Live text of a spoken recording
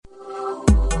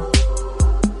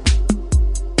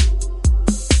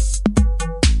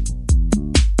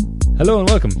Hello and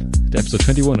welcome to episode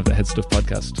 21 of the HeadStuff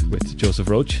Podcast with Joseph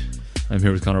Roche. I'm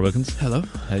here with Connor Wilkins. Hello.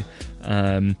 Hi.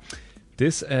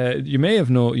 This you may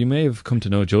have come to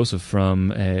know Joseph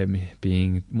from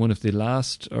being one of the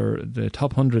last or the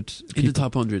top 100 people, in the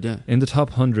top 100, yeah. in the top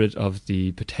 100 of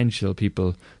the potential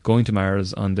people going to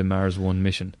Mars on the Mars 1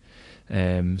 mission.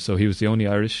 So he was the only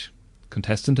Irish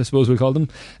contestant, I suppose we'll call them,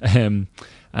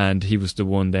 and he was the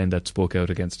one then that spoke out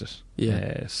against it.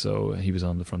 Yeah. So he was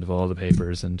on the front of all the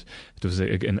papers, and there was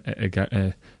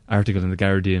a article in the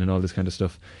Guardian and all this kind of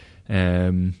stuff.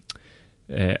 And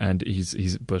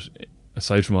he's but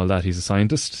aside from all that, he's a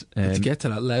scientist. To get to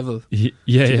that level,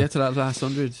 get to that last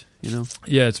 100, you know.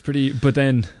 Yeah, it's pretty. But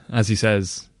then, as he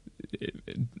says,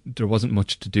 there wasn't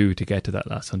much to do to get to that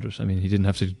last 100. I mean, he didn't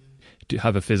have to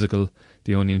have a physical.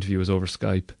 The only interview was over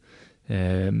Skype.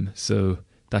 So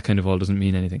that kind of all doesn't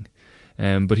mean anything.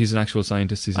 But he's an actual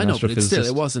scientist. He's an astrophysicist.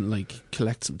 It wasn't like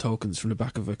collect some tokens from the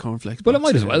back of a cornflakes box. Well, it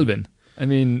might as well have been. I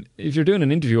mean, if you're doing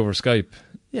an interview over Skype.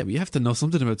 Yeah, but you have to know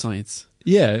something about science.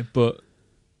 Yeah, but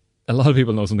a lot of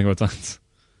people know something about science,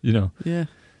 you know. Yeah,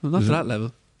 well, not to that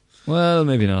level. Well,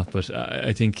 maybe not, but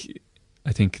I think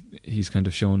he's kind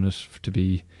of shown it to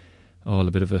be all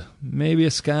a bit of maybe a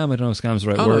scam. I don't know if scam's the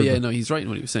right word. No, he's right in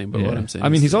what he was saying, but what I'm saying, I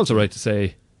mean, he's also right to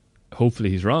say hopefully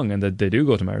he's wrong and that they do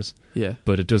go to Mars. Yeah.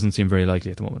 But it doesn't seem very likely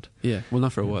at the moment. Yeah, well,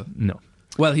 not for a while. No.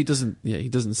 Well, he doesn't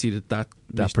see that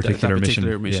particular mission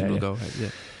will go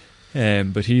ahead. Yeah.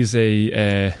 But he's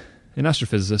an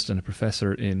astrophysicist and a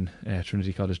professor in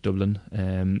Trinity College Dublin,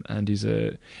 and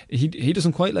he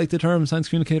doesn't quite like the term science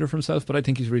communicator for himself, but I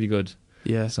think he's really good.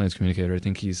 Yeah, science communicator. I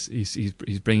think he's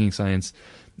bringing science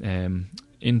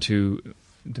into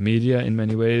the media in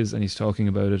many ways, and he's talking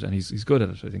about it, and he's good at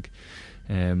it, I think,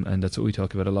 and that's what we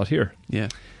talk about a lot here. Yeah.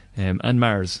 And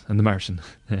Mars and the Martian.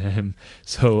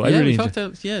 So we talked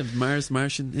about Mars,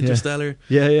 Martian, Interstellar,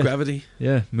 Gravity,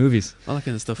 movies, all that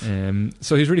kind of stuff.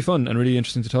 So he's really fun and really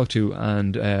interesting to talk to,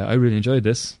 and I really enjoyed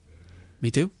this. Me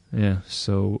too. Yeah,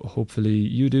 so hopefully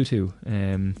you do too.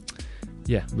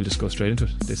 We'll just go straight into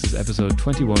it. This is episode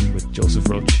 21 with Joseph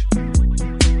Roche.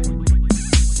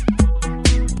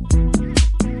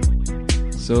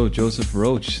 So Joseph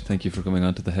Roche, thank you for coming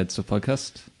on to the HeadStuff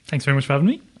Podcast. Thanks very much for having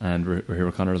me. And we're here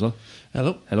with Connor as well.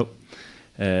 Hello.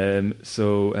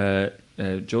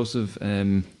 Joseph,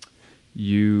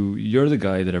 you're the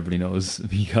guy that everybody knows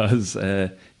because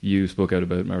you spoke out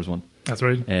about Mars 1. That's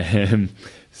right.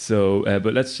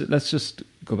 But let's just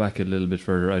go back a little bit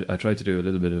further. I tried to do a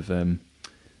little bit of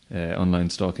online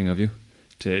stalking of you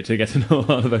to get to know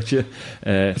all about you.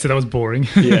 So that was boring.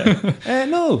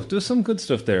 No, there's some good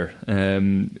stuff there.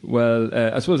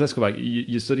 I suppose let's go back.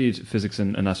 You studied physics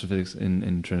and astrophysics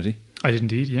in Trinity. I did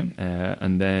indeed, yeah.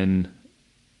 And then,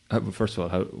 first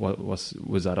of all,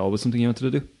 was that always something you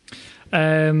wanted to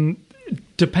do?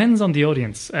 Depends on the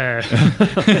audience.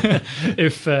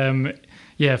 If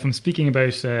I'm speaking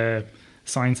about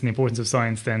science and the importance of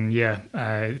science, then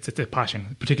it's a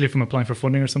passion. Particularly if I'm applying for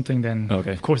funding or something, then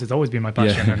of course it's always been my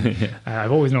passion. And,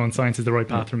 I've always known science is the right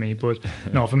path for me. But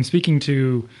no, if I'm speaking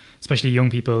to especially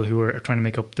young people who are trying to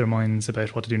make up their minds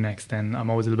about what to do next, then I'm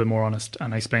always a little bit more honest.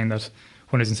 And I explain that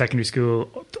when I was in secondary school,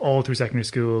 all through secondary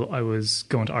school, I was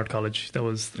going to art college. That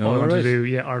was all I wanted to do.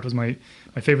 Yeah, art was my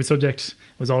favourite subject.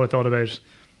 It was all I thought about.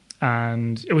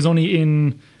 And it was only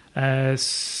in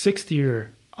sixth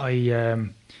year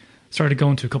I started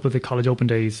going to a couple of the college open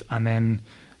days, and then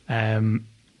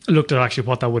looked at actually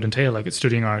what that would entail, like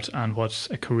studying art and what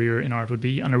a career in art would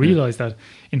be. And I realised that,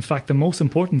 in fact, the most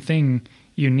important thing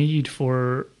you need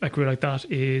for a career like that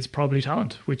is probably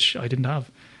talent, which I didn't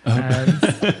have. Then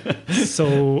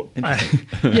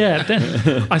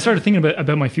I started thinking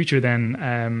about my future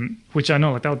then, which I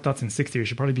know that's in sixth year. I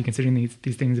should probably be considering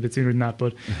these things a bit sooner than that.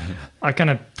 But I kind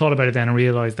of thought about it then and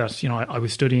realised that, I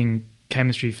was studying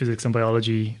chemistry, physics and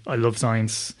biology. I love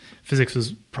science. Physics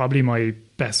was probably my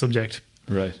best subject.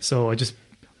 Right. So I just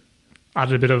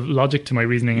added a bit of logic to my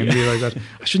reasoning and realised that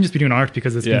I shouldn't just be doing art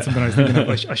because it's been something I was thinking of.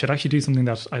 I should actually do something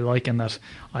that I like and that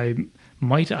I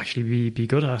might actually be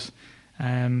good at.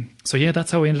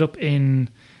 That's how I ended up in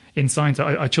science.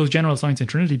 I chose general science in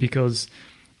Trinity because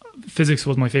physics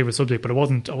was my favourite subject, but I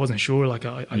wasn't sure. Like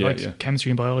I liked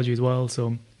chemistry and biology as well.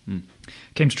 So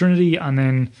came to Trinity, and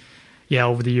then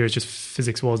over the years, just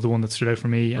physics was the one that stood out for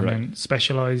me, and then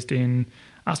specialised in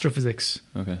astrophysics.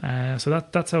 Okay. So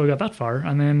that's how I got that far,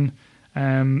 and then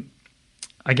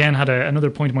again had another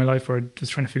point in my life where I was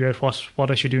trying to figure out what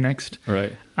I should do next.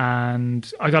 Right. And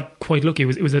I got quite lucky.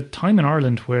 It was a time in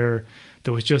Ireland where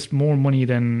there was just more money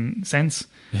than sense.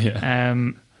 Yeah.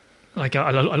 Like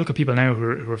I look at people now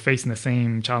who are facing the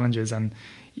same challenges, and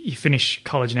you finish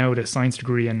college now with a science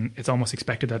degree, and it's almost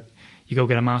expected that you go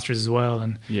get a master's as well.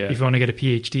 And if you want to get a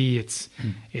PhD,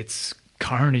 it's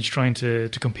carnage trying to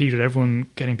compete with everyone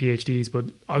getting PhDs. But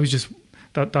I was just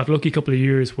that lucky couple of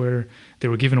years where they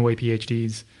were giving away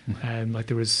PhDs. Like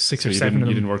there was 6 or 7 of them.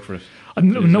 You didn't work for it?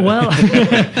 No, well,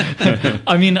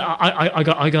 I mean, I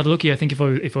got lucky. I think if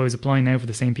I was applying now for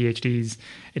the same PhDs,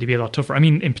 it'd be a lot tougher. I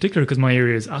mean, in particular, because my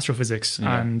area is astrophysics,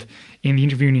 and in the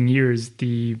intervening years,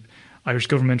 the Irish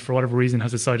government, for whatever reason,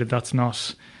 has decided that's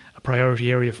not a priority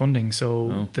area of funding.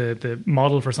 So the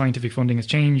model for scientific funding has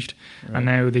changed, and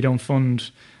now they don't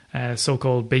fund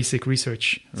so-called basic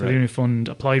research. So they only fund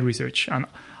applied research. And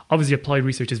obviously applied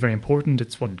research is very important.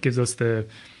 It's what gives us the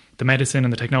medicine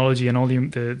and the technology and all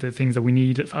the things that we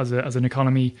need as an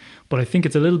economy. But I think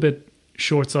it's a little bit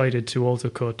short-sighted to also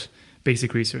cut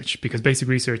basic research, because basic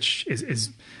research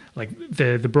is like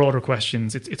the broader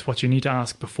questions. It's what you need to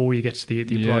ask before you get to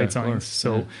the applied science.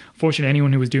 So fortunately,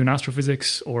 anyone who was doing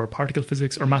astrophysics or particle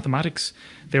physics or mathematics,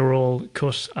 they were all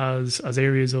cut as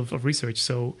areas of research.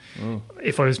 So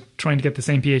if I was trying to get the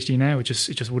same PhD now, it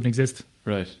just wouldn't exist.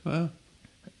 Right. Well,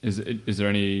 is there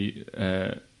any?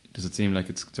 Does it seem like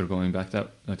they're going back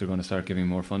that, like they're going to start giving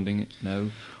more funding now?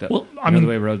 The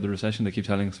way we're out of the recession, they keep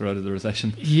telling us we're out of the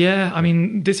recession. Yeah, I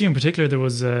mean, this year in particular, there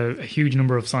was a huge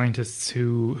number of scientists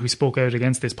who spoke out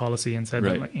against this policy and said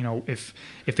that, you know, if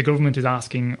the government is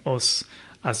asking us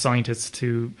as scientists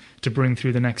to bring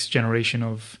through the next generation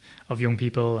of young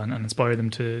people and inspire them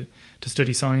to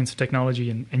study science, technology,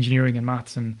 and engineering and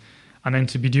maths, and then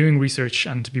to be doing research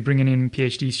and to be bringing in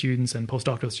PhD students and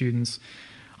postdoctoral students.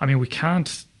 I mean, we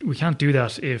can't do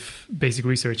that if basic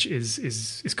research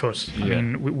is cut. I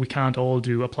mean, we can't all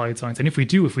do applied science, and if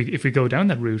we go down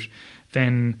that route,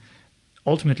 then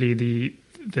ultimately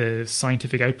the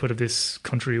scientific output of this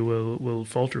country will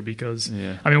falter. Because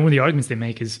I mean, one of the arguments they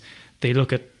make is they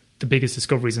look at the biggest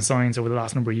discoveries in science over the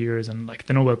last number of years, and like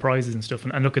the Nobel Prizes and stuff,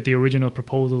 and look at the original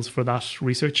proposals for that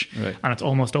research, and it's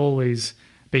almost always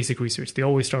basic research. They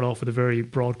always start off with a very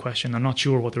broad question. I'm not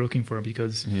sure what they're looking for,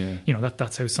 because you know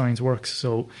that's how science works.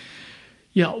 So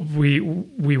we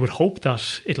would hope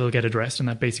that it'll get addressed and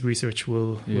that basic research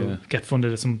will get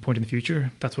funded at some point in the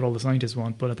future. That's what all the scientists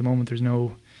want, but at the moment there's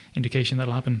no indication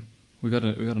that'll happen. We got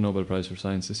a Nobel Prize for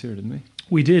science this year, didn't we?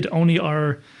 We did. Only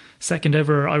our second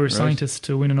ever Irish scientist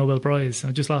to win a Nobel Prize.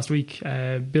 Just last week,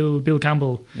 Bill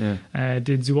Campbell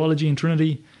did zoology in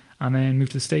Trinity, and then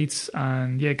moved to the States,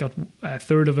 and got a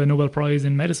third of a Nobel Prize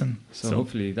in medicine. So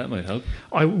hopefully that might help.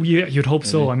 You'd hope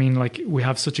so. I mean, like, we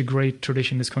have such a great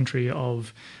tradition in this country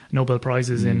of Nobel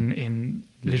Prizes in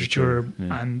literature,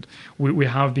 and we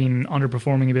have been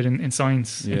underperforming a bit in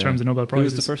science in terms of Nobel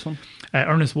Prizes. Who was the first one?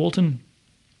 Ernest Walton.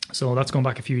 So that's going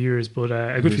back a few years, but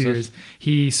a good few years.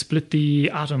 He split the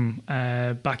atom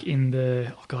back in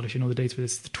the, I should know the dates for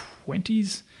this, the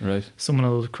 20s? Right. Someone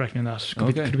will correct me on that.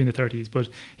 Could be in the 30s. But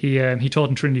he taught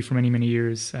in Trinity for many, many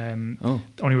years.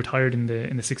 Only retired in the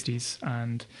 60s.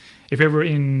 And if you're ever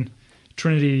in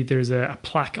Trinity, there's a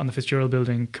plaque on the Fitzgerald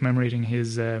building commemorating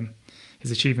his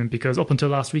achievement, because up until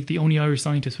last week, the only Irish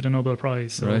scientist with a Nobel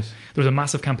Prize. So there was a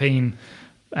massive campaign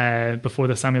before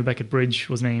the Samuel Beckett Bridge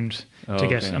was named to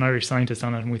get an Irish scientist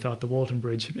on it, and we thought the Walton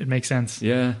Bridge, it makes sense.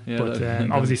 But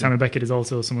obviously Samuel Beckett is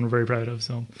also someone we're very proud of,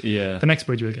 so the next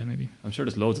bridge we'll get, maybe. I'm sure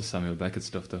there's loads of Samuel Beckett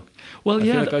stuff though. Well, I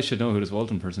feel like I should know who this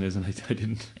Walton person is, and I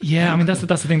didn't. I mean, that's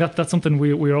the thing, that's something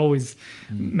we're always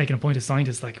making a point as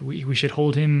scientists, like we should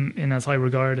hold him in as high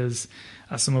regard as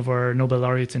some of our Nobel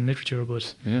laureates in literature,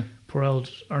 but poor old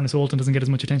Ernest Walton doesn't get as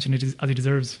much attention as he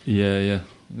deserves.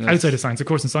 Outside of science, of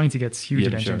course, in science he gets huge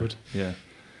attention. Sure.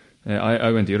 But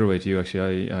I went the other way to you,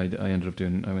 actually. I ended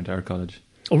up I went to art college.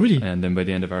 Oh, really? And then by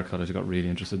the end of art college, I got really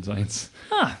interested in science.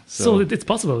 So it's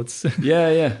possible. It's but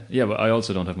I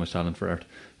also don't have much talent for art.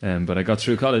 But I got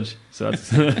through college, so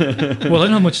that's well, I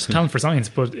don't have much talent for science,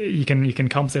 but you can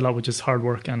compensate a lot with just hard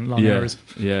work and long hours.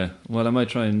 Well, I might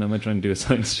try and do a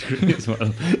science degree as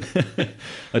well.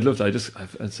 I'd love to.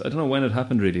 I don't know when it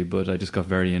happened really, but I just got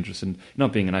very interested in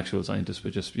not being an actual scientist,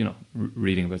 but just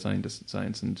reading about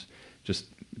science and just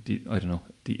the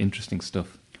interesting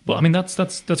stuff. Well, I mean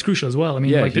that's crucial as well. I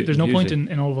mean, there's no point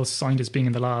in all of us scientists being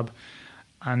in the lab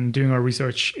and doing our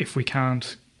research if we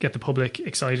can't get the public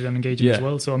excited and engaging as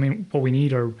well. So I mean, what we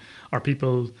need are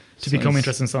people to become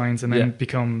interested in science and then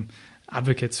become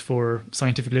advocates for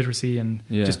scientific literacy and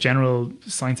just general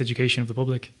science education of the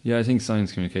public. I think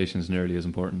science communication is nearly as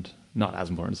important. Not as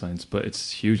important as science, but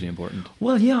it's hugely important.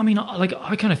 Well, I mean,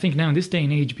 I kind of think now in this day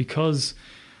and age, because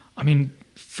I mean,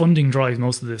 funding drives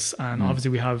most of this, and obviously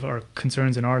we have our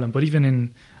concerns in Ireland, but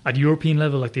even at European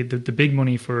level, like the big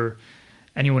money for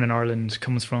anyone in Ireland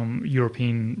comes from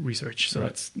European research. So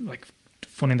that's like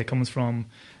funding that comes from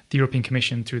the European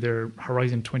Commission through their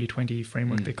Horizon 2020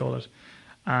 framework, they call it.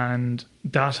 And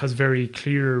that has very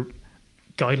clear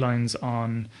guidelines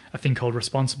on a thing called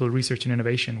responsible research and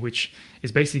innovation, which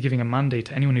is basically giving a mandate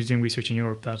to anyone who's doing research in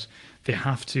Europe that they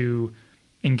have to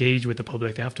engage with the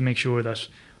public. They have to make sure that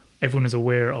everyone is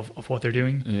aware of what they're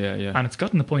doing. And it's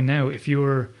gotten to the point now, if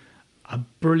you're a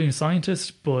brilliant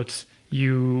scientist, but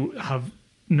you have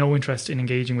no interest in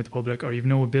engaging with the public, or you have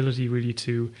no ability really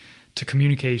to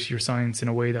communicate your science in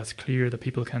a way that's clear that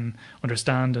people can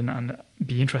understand and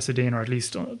be interested in, or at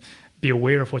least be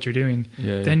aware of what you're doing,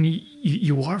 then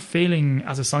you are failing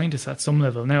as a scientist at some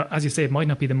level. Now, as you say, it might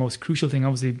not be the most crucial thing.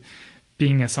 Obviously,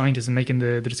 being a scientist and making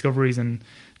the discoveries and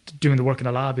doing the work in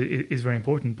the lab is very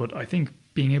important. But I think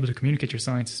being able to communicate your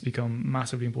science has become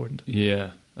massively important.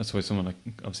 Yeah, that's why someone like,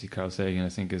 obviously, Carl Sagan, I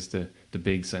think, is the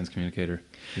big science communicator.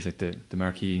 He's like the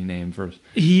marquee name for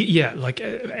it. Like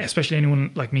especially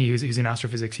anyone like me who's in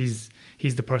astrophysics, he's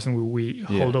the person we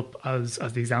hold up as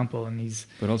the example, and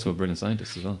but also a brilliant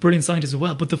scientist as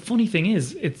well. But the funny thing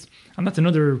is, and that's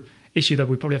another issue that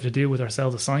we probably have to deal with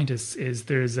ourselves as scientists, is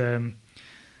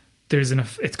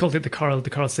it's called the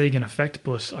Carl Sagan effect,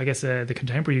 but I guess the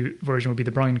contemporary version would be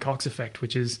the Brian Cox effect,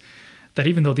 which is that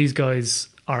even though these guys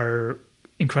are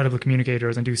incredible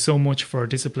communicators and do so much for our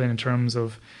discipline in terms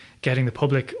of getting the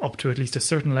public up to at least a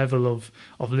certain level of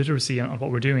literacy on what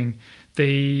we're doing,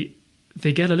 they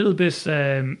get a little bit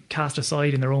cast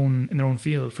aside in their own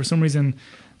field. For some reason,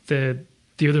 the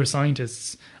other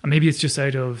scientists, and maybe it's just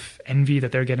out of envy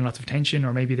that they're getting lots of attention,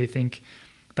 or maybe they think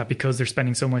that because they're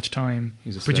spending so much time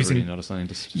producing, not a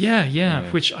scientist. Yeah,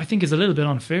 which I think is a little bit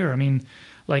unfair. I mean,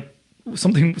 like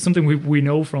something we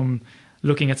know from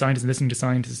looking at scientists and listening to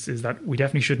scientists is that we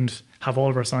definitely shouldn't have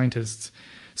all of our scientists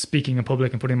speaking in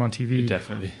public and putting them on TV.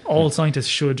 Definitely. All scientists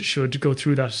should go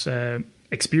through that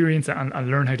experience and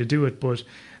learn how to do it, but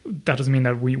that doesn't mean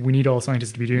that we need all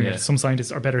scientists to be doing it. Some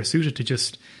scientists are better suited to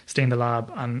just stay in the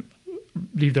lab and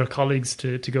leave their colleagues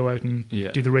to go out and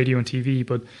do the radio and TV.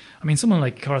 But I mean, someone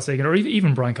like Carl Sagan or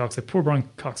even Brian Cox, like poor Brian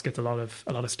Cox gets a lot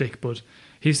of stick, but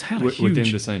he's had a huge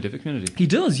within the scientific community. He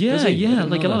does, yeah.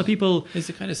 Like a lot of people, is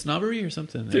it kind of snobbery or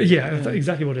something? That's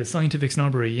exactly what it is. Scientific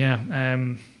snobbery, yeah.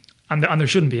 And there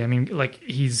shouldn't be. I mean, like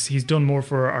he's done more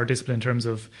for our discipline in terms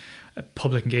of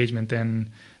public engagement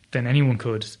than anyone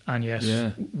could, and yet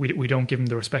we don't give him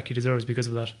the respect he deserves because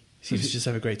of that. He seems to just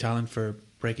have a great talent for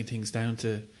breaking things down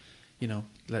to,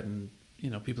 letting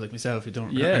people like myself who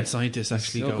don't aren't scientists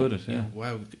actually go, good at it,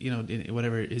 wow,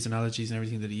 whatever his analogies and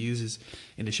everything that he uses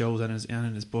in the shows and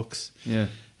in his books.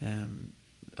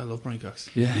 I love Brian Cox.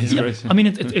 He's great. I mean,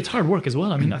 it's hard work as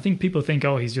well. I mean, I think people think,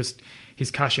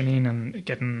 he's cashing in and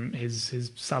getting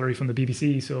his salary from the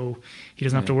BBC, so he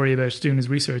doesn't have to worry about doing his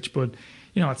research. But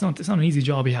it's not an easy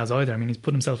job he has either. I mean, he's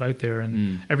put himself out there,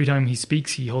 and every time he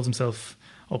speaks, he holds himself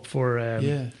up for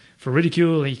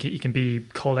ridicule. He can be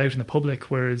called out in the public,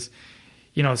 whereas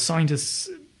scientists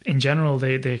in general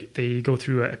they go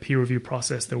through a peer review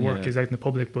process. Their work is out in the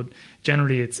public, but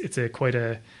generally it's quite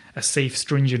a safe,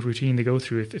 stringent routine they go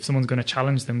through. If someone's going to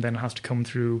challenge them, then it has to come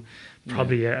through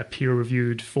probably a peer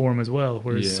reviewed forum as well.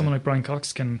 Whereas someone like Brian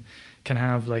Cox can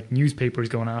have like newspapers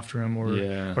going after him or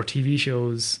TV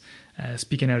shows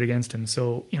speaking out against him.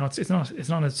 So it's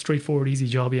not a straightforward, easy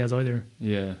job he has either.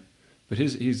 Yeah, but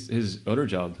his other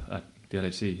job at the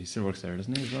LHC, he still works there,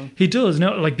 doesn't he, as well? He does.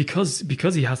 No, like because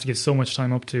he has to give so much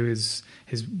time up to his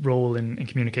role in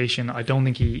communication, I don't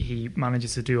think he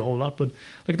manages to do a whole lot. But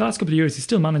like the last couple of years, he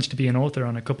still managed to be an author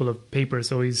on a couple of papers,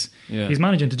 so he's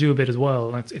managing to do a bit as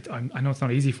well. I know it's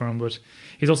not easy for him, but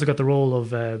he's also got the role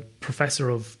of professor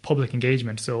of public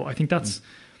engagement. So I think that's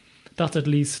at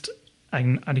least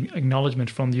an acknowledgement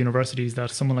from the universities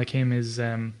that someone like him is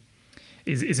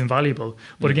invaluable.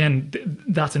 But again,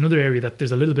 that's another area that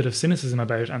there's a little bit of cynicism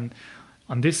about, and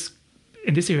in this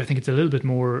area I think it's a little bit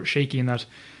more shaky in that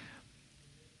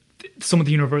some of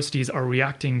the universities are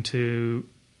reacting to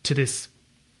this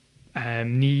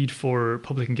need for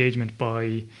public engagement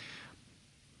by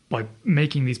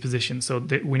making these positions. So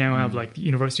that we now have like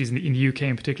universities in the UK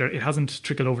in particular. It hasn't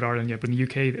trickled over to Ireland yet, but in the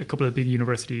UK a couple of big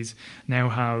universities now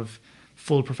have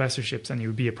full professorships, and you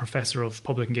would be a professor of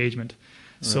public engagement.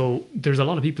 So there's a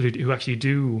lot of people who actually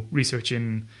do research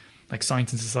in like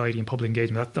science and society and public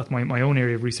engagement. That's my own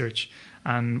area of research,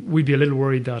 and we'd be a little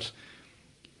worried that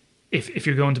if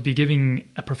you're going to be giving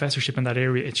a professorship in that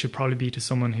area, it should probably be to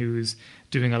someone who's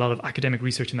doing a lot of academic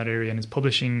research in that area and is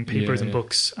publishing papers and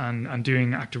books and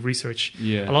doing active research.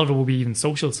 A lot of it will be even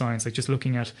social science, like just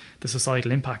looking at the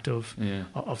societal impact of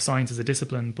science as a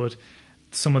discipline. But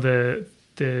some of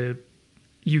the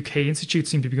UK institutes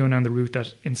seem to be going down the route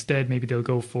that instead maybe they'll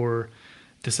go for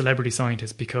the celebrity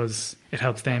scientists because it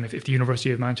helps them. If the University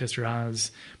of Manchester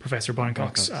has Professor Brian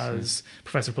Cox as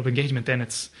Professor of Public Engagement, then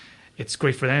it's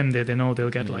great for them. They know they'll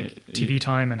get like TV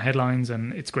time and headlines,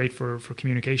 and it's great for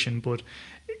communication. But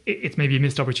it's maybe a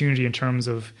missed opportunity in terms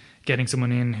of getting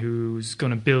someone in who's going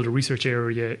to build a research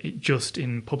area just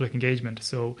in public engagement.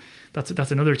 So that's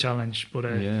another challenge. But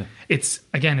it's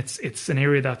an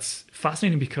area that's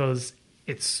fascinating because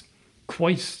it's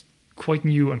quite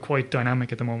new and quite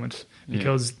dynamic at the moment,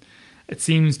 because it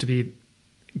seems to be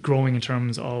growing in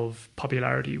terms of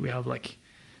popularity. We have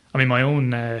my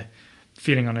own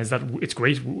feeling on it is that it's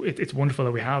great. It's wonderful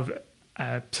that we have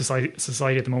a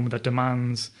society at the moment that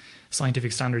demands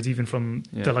scientific standards, even from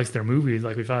the likes of their movies.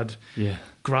 Like we've had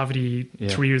Gravity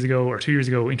 3 years ago, or 2 years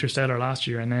ago, Interstellar last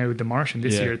year, and now The Martian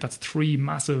this year. That's 3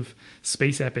 massive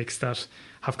space epics that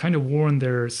have kind of worn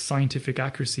their scientific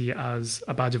accuracy as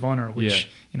a badge of honor, which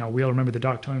we all remember the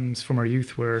dark times from our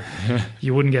youth where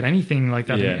you wouldn't get anything like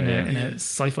that in a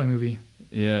sci-fi movie.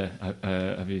 Yeah.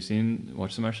 Have you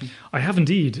watched The Martian? I have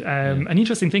indeed. An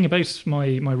interesting thing about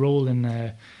my role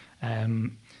in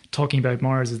talking about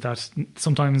Mars is that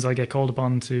sometimes I get called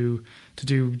upon to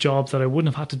do jobs that I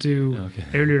wouldn't have had to do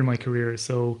earlier in my career.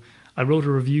 So I wrote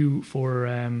a review for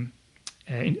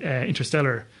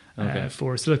Interstellar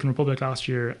for Silicon Republic last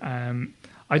year.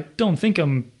 I don't think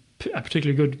I'm a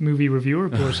particularly good movie reviewer,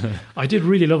 but I did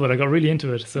really love it. I got really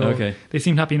into it. So they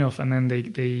seemed happy enough, and then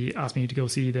they asked me to go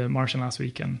see The Martian last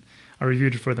week, and I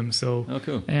reviewed it for them. So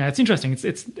it's interesting.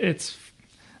 It's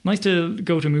nice to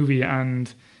go to a movie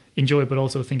and enjoy it, but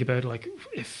also think about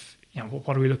if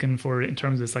what are we looking for in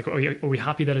terms of this? Like, are we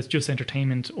happy that it's just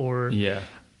entertainment, or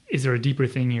is there a deeper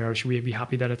thing here, or should we be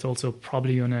happy that it's also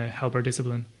probably going to help our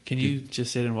discipline? Can you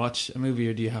just sit and watch a movie,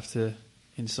 or do you have to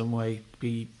in some way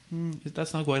be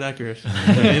that's not quite accurate?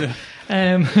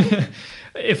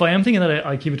 If I am thinking that,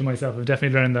 I keep it to myself. I've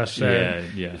definitely learned that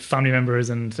family members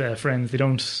and friends, they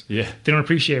don't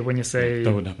appreciate when you say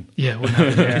that wouldn't happen. Yeah, wouldn't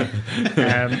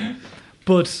happen.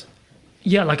 But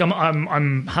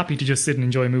I'm happy to just sit and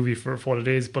enjoy a movie for what it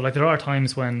is. But there are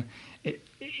times when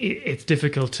it's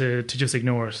difficult to just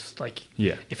ignore it.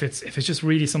 If it's just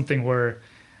really something where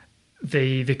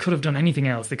they could have done anything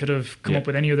else. They could have come up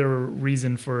with any other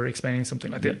reason for explaining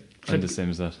something like that. I'm the same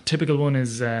as that. Typical one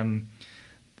is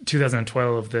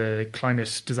 2012, the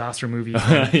climate disaster movie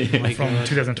from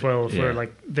 2012, where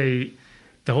the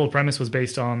whole premise was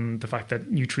based on the fact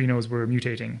that neutrinos were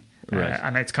mutating.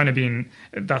 And it's kind of been,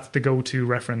 that's the go-to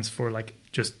reference for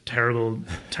just terrible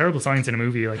science in a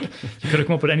movie. You could have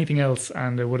come up with anything else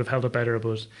and it would have held up better,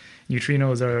 but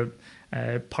neutrinos are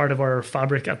part of our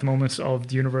fabric at the moment of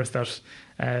the universe that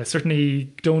certainly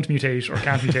don't mutate or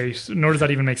can't mutate, nor does that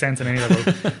even make sense in any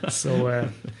level.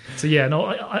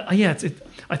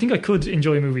 I think I could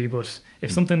enjoy a movie, but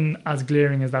if something as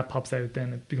glaring as that pops out,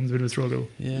 then it becomes a bit of a struggle.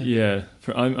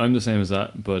 I'm the same as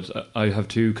that, but I have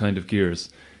two kind of gears.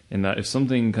 In that, if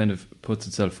something kind of puts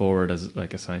itself forward as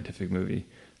a scientific movie,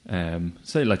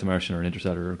 say like The Martian or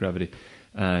Interstellar or Gravity,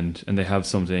 and they have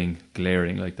something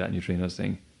glaring like that neutrinos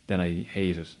thing, then I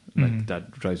hate it.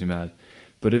 That drives me mad.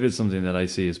 But if it's something that I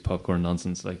see as popcorn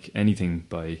nonsense, like anything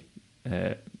by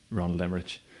Ronald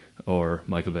Emmerich or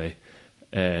Michael Bay,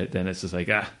 then it's just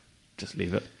just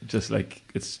leave it. Just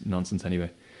it's nonsense anyway.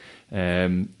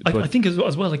 I think as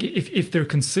well, if they're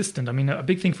consistent. I mean, a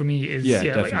big thing for me is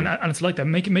and it's like that,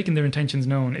 making their intentions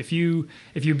known. If you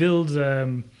build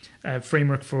a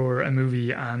framework for a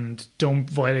movie and don't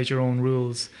violate your own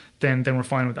rules, then we're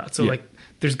fine with that. So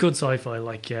there's good sci-fi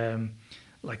like the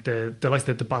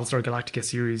Battlestar Galactica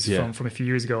series from a few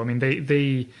years ago. I mean,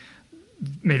 they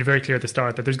made it very clear at the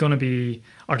start that there's going to be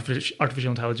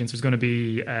artificial intelligence. There's going to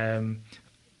be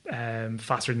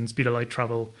faster than speed of light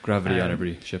travel. Gravity on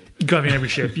every ship.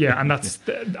 Yeah, and that's.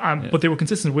 But they were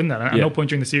consistent with that. And at no point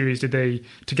during the series did they,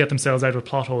 to get themselves out of a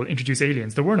plot hole, introduce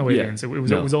aliens. There were no aliens. It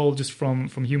was all just from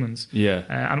humans. Yeah.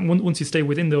 And once you stay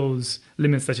within those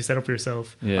limits that you set up for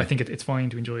yourself, I think it's fine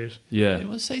to enjoy it. Yeah. I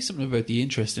want to say something about the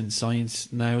interest in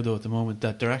science now, though, at the moment,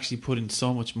 that they're actually putting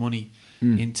so much money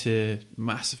into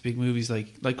massive big movies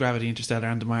like Gravity, Interstellar,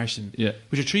 and The Martian,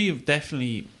 which are three of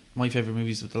definitely my favourite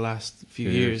movies of the last few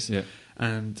years.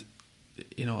 And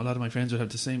a lot of my friends would have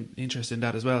the same interest in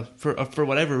that as well, for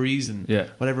whatever reason,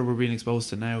 whatever we're being exposed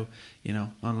to now,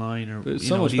 online, or these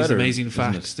amazing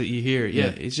facts that you hear.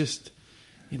 It's just,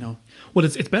 well,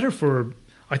 it's better for,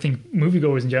 I think,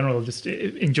 moviegoers in general, just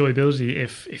enjoyability,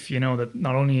 if you know that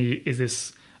not only is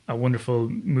this a wonderful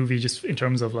movie just in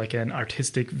terms of an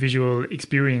artistic visual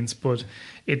experience, but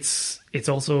it's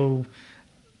also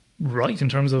right in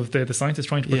terms of the science it's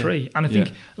trying to portray. And I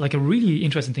think like a really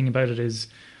interesting thing about it is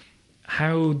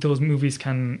how those movies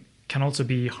can also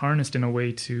be harnessed in a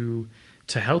way to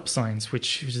help science,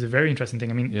 which is a very interesting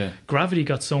thing. I mean, Gravity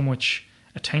got so much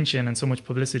attention and so much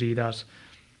publicity that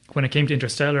when it came to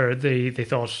Interstellar, they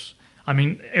thought, I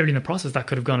mean, early in the process that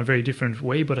could have gone a very different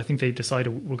way, but I think they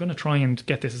decided we're going to try and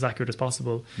get this as accurate as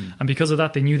possible. And because of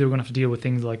that, they knew they were going to have to deal with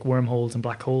things like wormholes and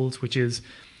black holes, which is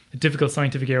a difficult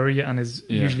scientific area and is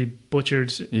usually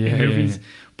butchered in movies.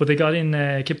 But they got in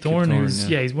Kip Thorne, who's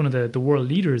he's one of the world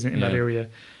leaders in that area.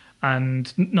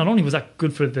 And not only was that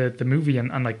good for the movie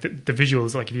and like the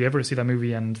visuals, like if you ever see that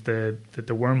movie and the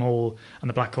wormhole and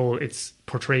the black hole, it's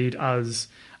portrayed as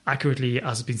accurately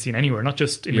as it's been seen anywhere, not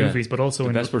just in movies, but also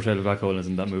the best portrayal of black hole is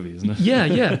in that movie, isn't it?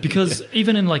 Yeah, because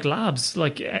even in like labs,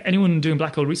 like anyone doing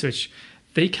black hole research,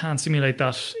 they can't simulate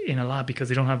that in a lab because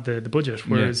they don't have the budget,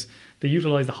 whereas they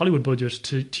utilize the Hollywood budget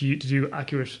to do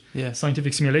accurate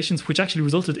scientific simulations, which actually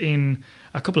resulted in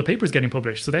a couple of papers getting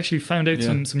published. So they actually found out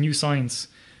some new science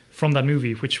from that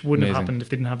movie, which wouldn't have happened if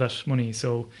they didn't have that money.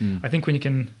 So I think when you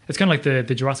can, it's kind of like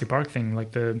the Jurassic Park thing,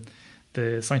 like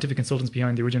the scientific consultants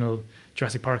behind the original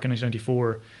Jurassic Park in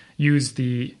 1994 used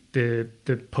the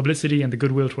publicity and the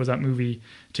goodwill towards that movie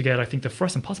to get, I think, the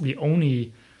first and possibly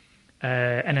only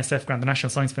NSF grant, the National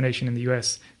Science Foundation in the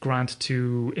US grant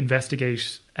to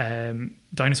investigate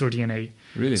dinosaur DNA.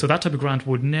 Really? So that type of grant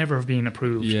would never have been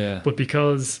approved. Yeah. But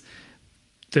because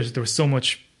there was so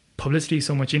much publicity,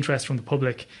 so much interest from the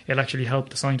public, it actually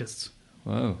helped the scientists.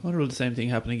 Wow. I wonder will the same thing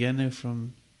happen again now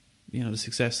from the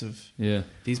success of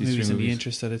these movies and the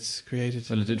interest that it's created.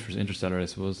 Well, it did for Interstellar, I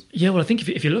suppose. Yeah, well, I think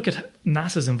if you look at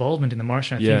NASA's involvement in The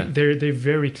Martian, I think they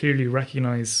very clearly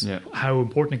recognise how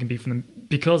important it can be for them,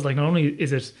 because like not only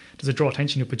does it draw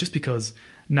attention to it, but just because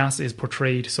NASA is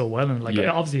portrayed so well, and like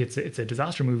obviously it's a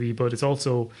disaster movie, but it's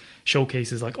also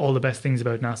showcases like all the best things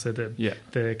about NASA,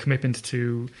 the commitment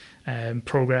to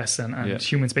progress and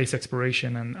human space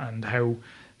exploration, and how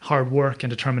hard work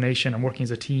and determination and working as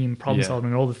a team, problem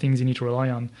solving, all the things you need to rely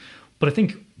on. But I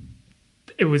think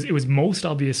it was most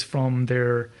obvious from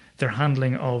their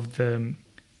handling of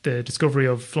the discovery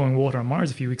of flowing water on Mars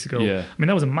a few weeks ago. I mean,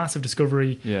 that was a massive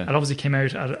discovery. It obviously came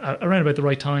out at around about the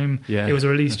right time. It was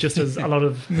released just as a lot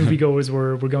of moviegoers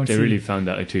were going to see. They really found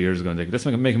that like 2 years ago and they let's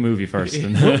make a movie first.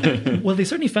 Well, they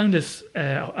certainly found it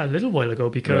a little while ago,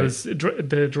 because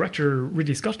the director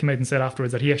Ridley Scott came out and said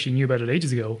afterwards that he actually knew about it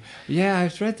ages ago. Yeah,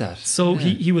 I've read that. So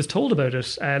he was told about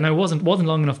it. Now, it wasn't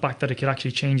long enough back that it could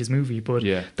actually change his movie, but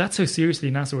that's how seriously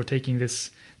NASA were taking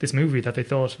this movie, that they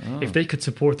thought if they could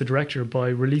support the director by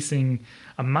releasing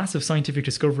a massive scientific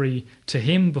discovery to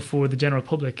him before the general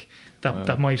public,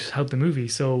 that might help the movie.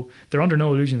 So they're under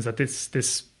no illusions that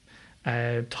this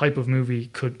type of movie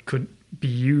could be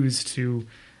used to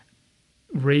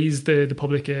raise the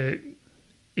public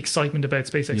excitement about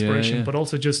space exploration, but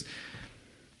also just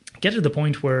get to the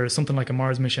point where something like a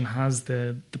Mars mission has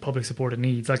the public support it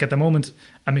needs. Like at the moment,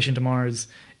 a mission to Mars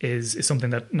is something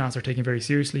that NASA are taking very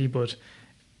seriously, but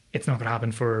it's not going to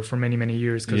happen for many, many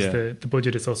years because the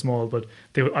budget is so small. But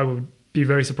I would be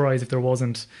very surprised if there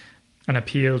wasn't an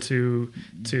appeal to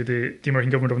the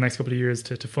American government over the next couple of years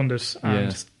to fund it.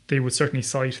 And they would certainly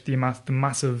cite the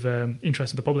massive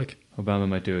interest of the public. Obama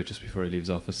might do it just before he leaves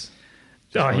office.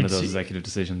 One of those executive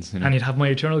decisions. And he'd have my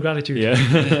eternal gratitude.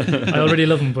 I already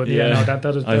love him, but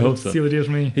that'd seal the deal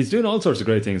for me. He's doing all sorts of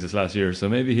great things this last year, so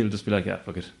maybe he'll just be like,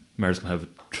 fuck it. Mars can have $1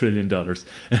 trillion, or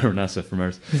NASA for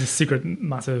Mars. He's a secret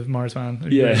massive Mars fan.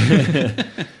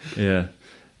 Yeah.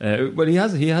 Well, he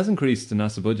has increased the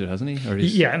NASA budget, hasn't he? Or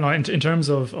in terms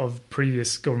of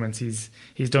previous governments,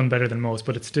 he's done better than most,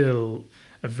 but it's still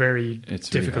a very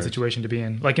difficult situation to be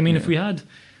in. Like, I mean, if we had,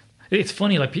 it's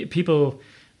funny, like people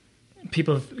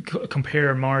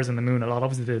compare Mars and the Moon a lot.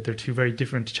 Obviously, they're two very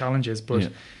different challenges. But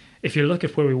if you look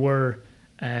at where we were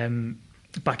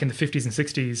back in the 50s and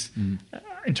 60s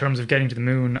in terms of getting to the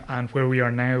Moon and where we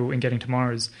are now in getting to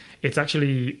Mars, it's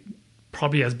actually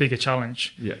probably as big a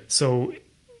challenge. So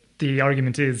the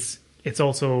argument is it's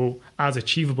also as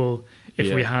achievable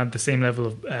if we had the same level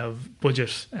of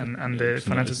budget and the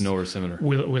finances. It's nowhere similar.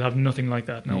 We'll have nothing like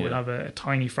that. No, we'll have a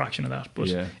tiny fraction of that. But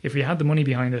if we had the money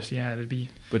behind it, it'd be.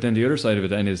 But then the other side of it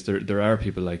then is there are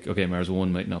people like, okay, Mars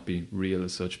One might not be real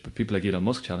as such, but people like Elon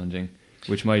Musk challenging,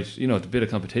 which might, a bit of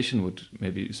competition would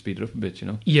maybe speed it up a bit,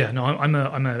 Yeah, no, I'm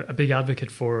a big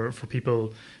advocate for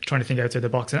people trying to think outside the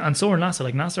box, and so are NASA.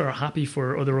 Like NASA are happy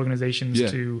for other organizations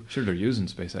to. Sure, they're using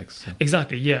SpaceX. So.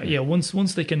 Exactly. Yeah.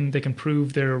 Once they can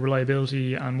prove their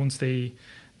reliability, and once they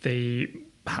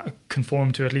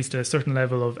conform to at least a certain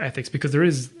level of ethics, because there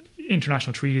is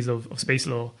international treaties of space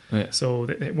law. Yeah. So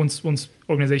once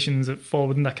organizations that fall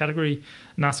within that category,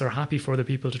 NASA are happy for other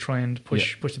people to try and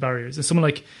push the barriers. And someone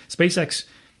like SpaceX,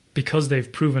 because they've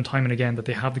proven time and again that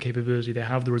they have the capability, they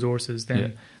have the resources,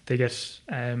 then they get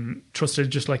trusted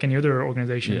just like any other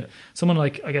organization. Yeah. Someone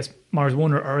like, I guess, Mars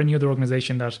One or any other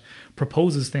organization that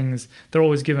proposes things, they're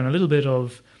always given a little bit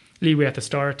of leeway at the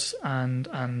start and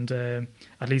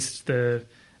at least the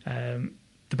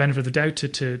benefit of the doubt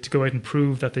to go out and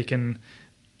prove that they can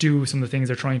do some of the things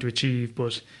they're trying to achieve.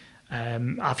 But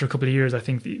after a couple of years, I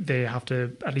think they have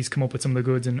to at least come up with some of the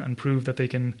goods and prove that they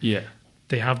can. Yeah.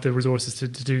 They have the resources to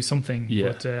do something.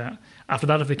 Yeah. But after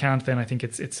that, if they can't, then I think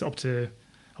it's up to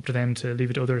them to leave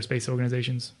it to other space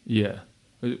organizations. Yeah.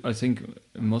 I think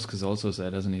Musk has also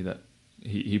said, hasn't he, that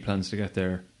he plans to get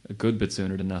there a good bit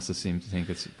sooner than NASA seems to think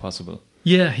it's possible.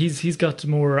 Yeah, he's got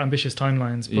more ambitious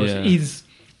timelines, but he's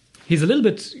a little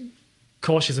bit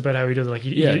cautious about how he does it. Like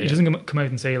he doesn't come out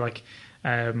and say like,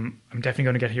 I'm definitely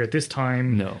going to get here at this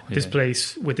time, this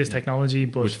place with this technology,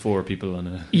 but with 4 people on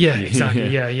a exactly.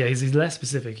 He's less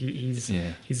specific.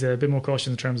 He's a bit more cautious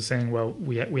in terms of saying, well,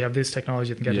 we have this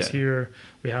technology that can get us here.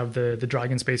 We have the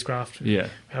Dragon spacecraft. We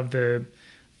have the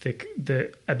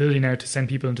ability now to send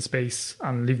people into space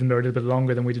and leave them there a little bit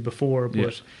longer than we did before,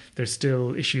 but there's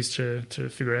still issues to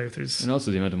figure out. And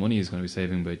also the amount of money he's going to be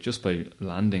saving by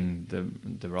landing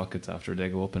the rockets after they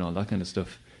go up and all that kind of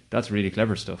stuff. That's really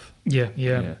clever stuff. Yeah.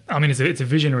 I mean, it's a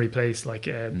visionary place. Like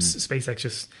SpaceX,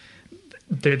 just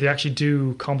they actually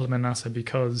do compliment NASA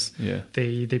because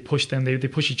they push them. They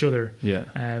push each other. Yeah.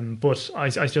 But I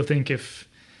still think if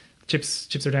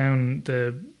chips are down,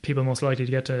 the people most likely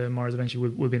to get to Mars eventually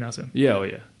will be NASA. Yeah. Oh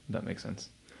yeah, that makes sense.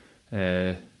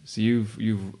 So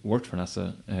you've worked for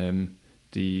NASA.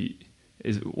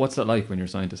 What's that like when you're a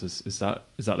scientist? Is that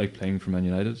like playing for Man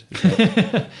United?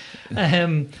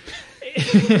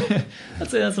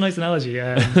 That's a nice analogy.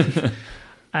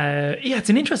 It's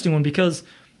an interesting one because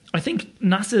I think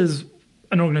NASA is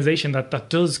an organization that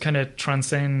does kind of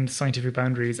transcend scientific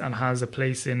boundaries and has a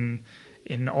place in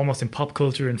almost in pop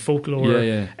culture and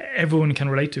folklore. Everyone can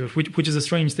relate to it, which is a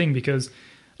strange thing because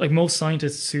like most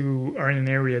scientists who are in an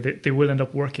area, they will end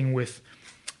up working with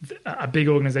a big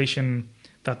organization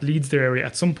that leads their area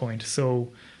at some point.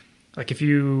 So like if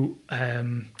you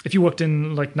worked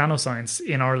in like nanoscience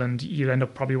in Ireland, you'd end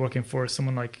up probably working for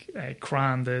someone like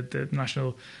CRAN, the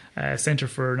National Centre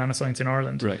for Nanoscience in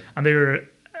Ireland. Right. And they're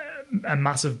a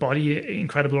massive body,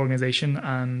 incredible organisation,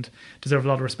 and deserve a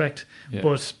lot of respect,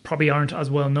 but probably aren't as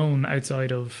well known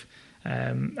outside of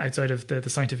the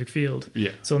scientific field.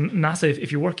 Yeah. So NASA,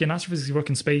 if you work in astrophysics, you work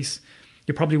in space,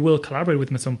 you probably will collaborate with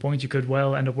them at some point. You could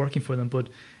well end up working for them, but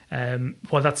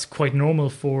while that's quite normal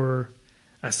for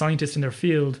a scientist in their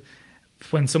field,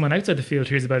 when someone outside the field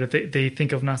hears about it, they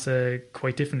think of NASA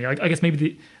quite differently. I guess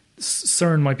maybe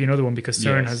CERN might be another one because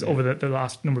CERN has over the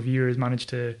last number of years managed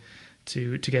to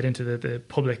get into the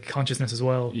public consciousness as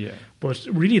well. Yeah. But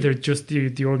really, they're just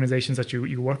the organizations that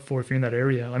you work for if you're in that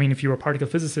area. I mean, if you're a particle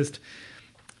physicist,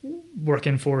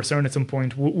 working for CERN at some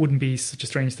point wouldn't be such a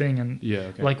strange thing. And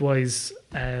likewise,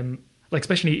 like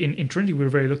especially in Trinity, we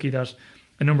were very lucky that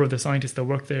a number of the scientists that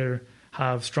work there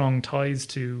have strong ties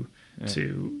to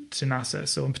NASA.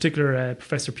 So in particular,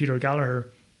 Professor Peter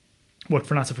Gallagher worked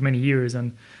for NASA for many years,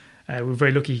 and we were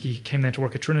very lucky he came then to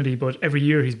work at Trinity. But every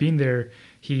year he's been there,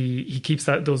 he keeps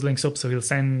those links up. So he'll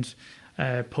send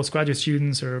postgraduate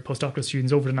students or postdoctoral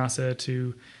students over to NASA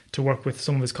to work with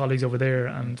some of his colleagues over there,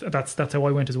 and that's how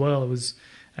I went as well. I was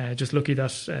just lucky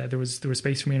that there was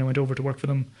space for me, and I went over to work for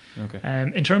them.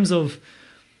 Okay. In terms of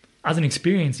as an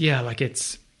experience, like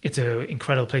it's an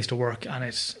incredible place to work, and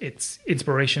it's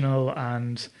inspirational,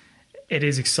 and it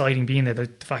is exciting being there. The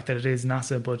fact that it is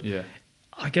NASA, but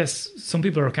I guess some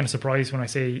people are kind of surprised when I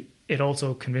say it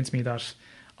also convinced me that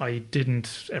I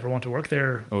didn't ever want to work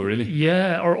there. Oh, really?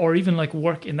 Yeah, or even like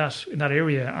work in that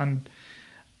area. And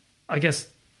I guess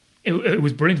it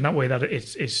was brilliant in that way that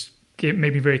it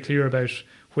made me very clear about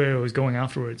where I was going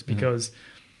afterwards. Because,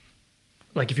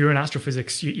 like, if you're in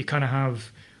astrophysics, you kind of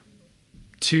have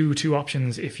two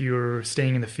options. If you're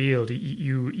staying in the field,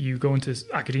 you go into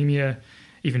academia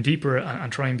even deeper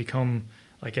and try and become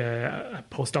like a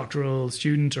postdoctoral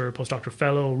student or a postdoctoral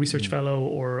fellow, research fellow,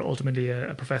 or ultimately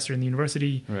a professor in the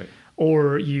university. Right.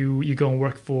 Or you go and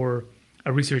work for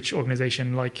a research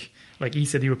organization like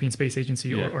ESA, the European Space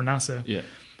Agency, or NASA. Yeah.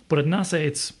 But at NASA,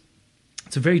 it's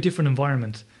a very different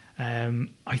environment.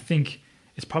 I think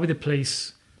it's probably the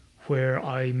place where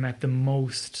I met the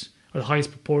most, or the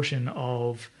highest proportion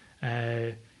of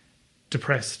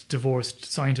depressed, divorced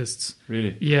scientists.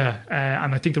 Really? Yeah.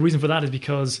 And I think the reason for that is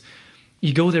because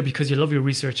you go there because you love your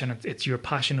research and it's your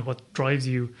passion of what drives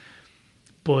you.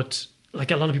 But like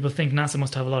a lot of people think NASA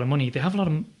must have a lot of money. They have a lot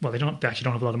of, well, they actually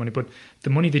don't have a lot of money, but the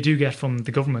money they do get from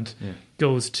the government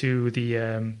goes to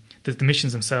the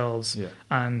missions themselves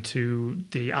and to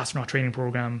the astronaut training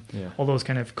program, all those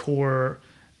kind of core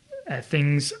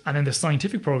things. And then the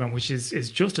scientific program, which is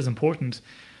just as important,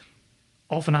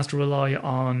 often has to rely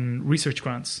on research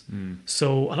grants.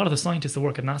 So a lot of the scientists that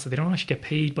work at NASA, they don't actually get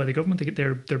paid by the government.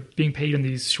 They're being paid on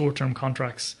these short-term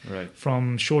contracts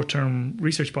from short-term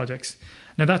research projects.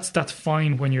 Now that's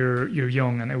fine when you're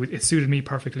young, and it suited me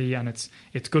perfectly, and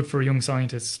it's good for young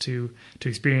scientists to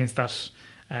experience that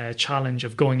challenge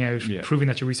of going out, proving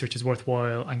that your research is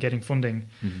worthwhile and getting funding.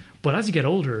 But as you get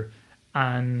older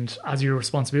and as your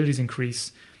responsibilities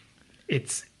increase,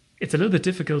 it's a little bit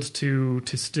difficult to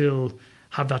still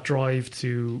have that drive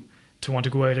to want to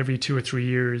go out every 2 or 3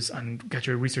 years and get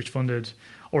your research funded.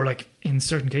 Or like in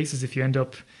certain cases, if you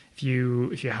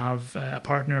have a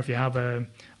partner, if you have a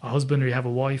husband, or you have a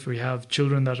wife, or you have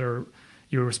children that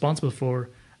you're responsible for,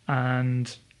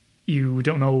 and you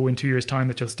don't know in 2 years' time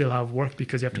that you'll still have work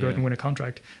because you have to go out and win a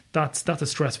contract, that's a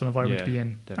stressful environment to be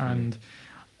in. Definitely. And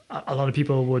a lot of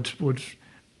people would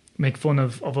make fun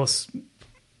of us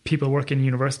people work in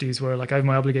universities where, like, I have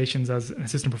my obligations as an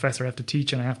assistant professor. I have to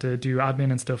teach and I have to do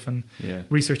admin and stuff, and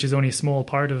research is only a small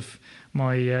part of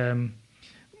my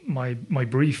my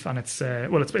brief, and it's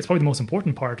probably the most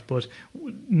important part, but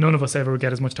none of us ever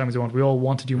get as much time as we want. We all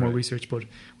want to do more research, but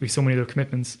we have so many other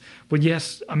commitments. But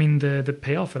yes, I mean, the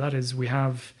payoff for that is we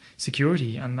have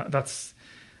security, and it's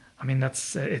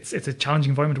a challenging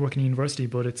environment to work in a university,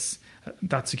 but it's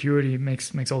that security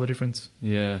makes all the difference.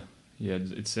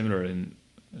 It's similar in,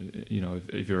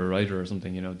 if you're a writer or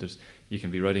something, you can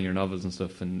be writing your novels and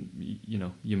stuff, and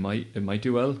it might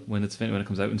do well when it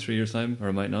comes out in 3 years' time, or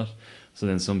it might not. So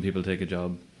then some people take a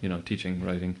job, teaching,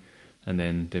 writing, and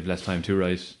then they've less time to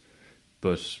write,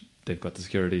 but they've got the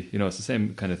security. It's the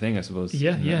same kind of thing, I suppose.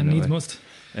 Needs must.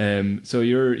 So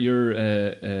your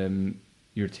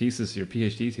thesis, your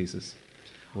PhD thesis,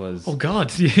 was... Oh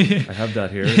God! I have that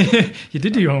here. You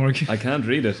did do your homework. I can't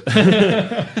read it.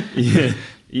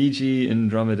 E.g.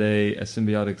 Andromedae, a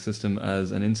symbiotic system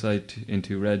as an insight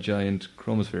into red giant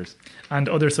chromospheres. And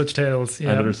other such tales.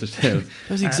 That was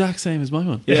the exact same as my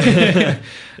one.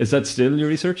 Is that still your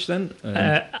research then?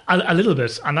 A little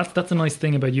bit. And that's a nice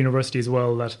thing about university as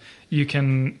well, that you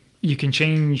can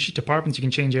change departments, you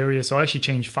can change areas. So I actually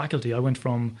changed faculty. I went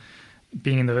from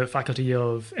being in the faculty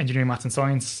of engineering, maths and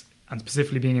science, and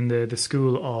specifically being in the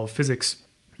School of Physics,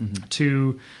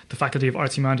 to the Faculty of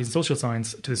Arts, Humanities and Social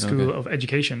Science, to the School of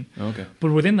Education.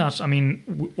 But within that, I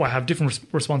mean, I have different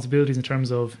responsibilities in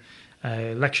terms of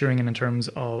lecturing and in terms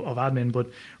of admin,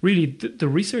 but really the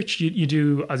research you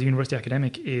do as a university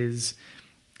academic is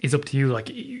up to you. Like,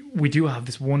 we do have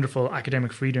this wonderful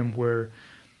academic freedom where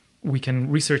we can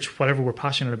research whatever we're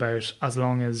passionate about, as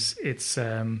long as it's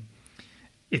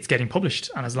getting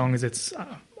published, and as long as it's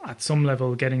at some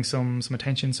level getting some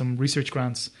attention, some research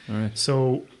grants.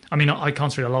 So, I mean, I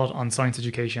concentrate a lot on science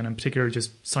education, and particularly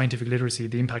just scientific literacy,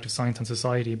 the impact of science on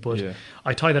society. But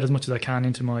I tie that as much as I can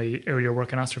into my earlier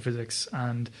work in astrophysics,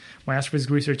 and my astrophysics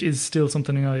research is still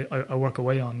something I work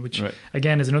away on, which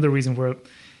again is another reason where,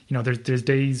 there's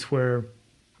days where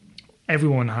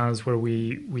everyone has, where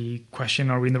we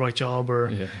question, are we in the right job,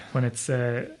 or when it's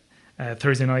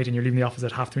Thursday night and you're leaving the office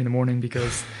at 3:30 in the morning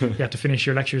because you have to finish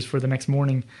your lectures for the next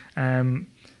morning. I'm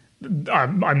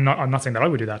not saying that I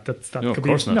would do that. Of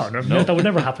course not. No, that would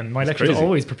never happen. My lectures are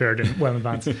always prepared well in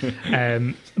advance.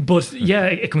 But yeah,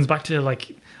 it comes back to,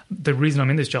 like, the reason I'm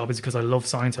in this job is because I love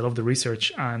science, I love the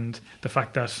research, and the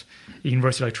fact that a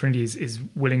university like Trinity is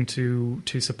willing to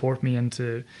support me and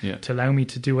to allow me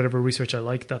to do whatever research I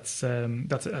like. That's a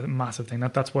massive thing.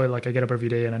 That's why, like, I get up every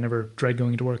day and I never dread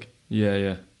going to work.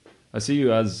 Yeah. I see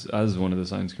you as one of the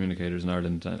science communicators in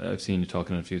Ireland. I've seen you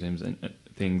talking a few times and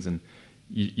things, and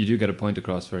you do get a point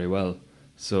across very well.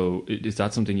 So is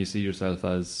that something you see yourself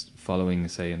as following,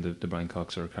 say, in the Brian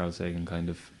Cox or Carl Sagan kind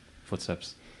of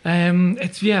footsteps?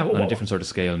 It's on a different sort of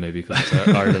scale, maybe, because it's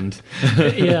Ireland.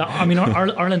 I mean,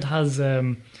 Ireland has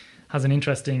an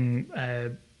interesting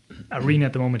arena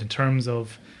at the moment in terms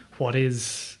of what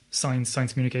is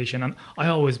science communication, and I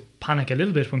always panic a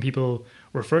little bit when people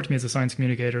refer to me as a science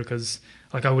communicator, because,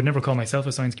 like, I would never call myself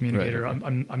a science communicator.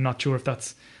 I'm not sure if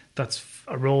that's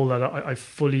a role that I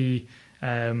fully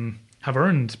have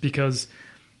earned, because,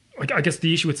 like, I guess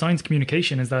the issue with science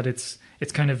communication is that it's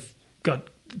kind of got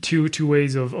two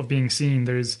ways of being seen.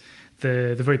 There's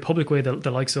the very public way,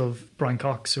 the likes of Brian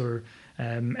Cox or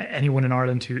anyone in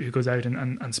Ireland who goes out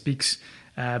and speaks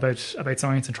about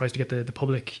science and tries to get the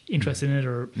public interested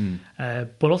in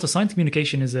it. But also science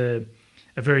communication is a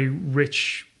very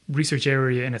rich research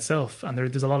area in itself, and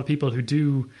there's a lot of people who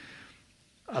do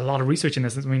a lot of research in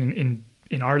this. I mean,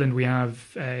 in Ireland we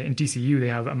have in DCU they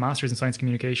have a master's in science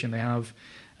communication. They have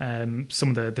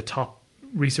some of the top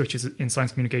researchers in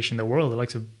science communication in the world, the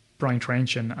likes of Brian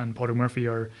Trench and Padraig Murphy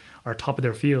are top of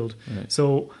their field. Right.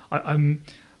 So I'm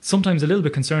sometimes a little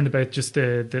bit concerned about just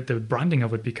the branding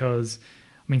of it, because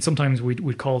I mean sometimes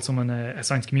we'd call someone a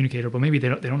science communicator, but maybe they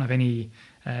don't have any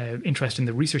interest in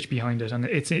the research behind it, and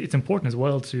it's important as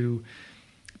well to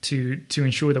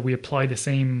ensure that we apply the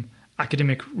same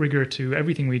academic rigor to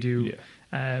everything we do.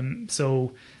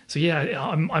 So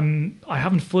I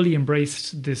haven't fully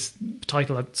embraced this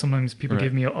title that sometimes people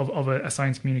give me of a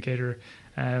science communicator,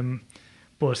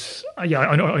 but I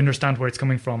understand where it's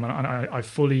coming from, and I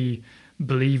fully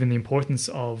believe in the importance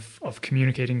of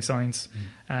communicating science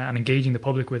and engaging the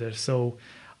public with it. So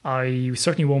I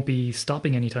certainly won't be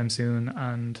stopping anytime soon,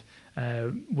 and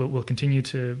we'll continue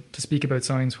to speak about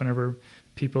science while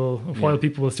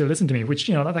people will still listen to me, which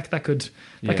that could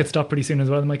stop pretty soon as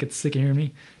well. They might get sick of hearing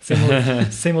me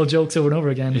same old jokes over and over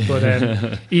again.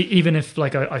 But even if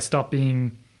I stop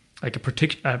being like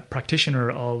a practitioner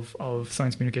of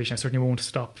science communication, I certainly won't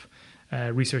stop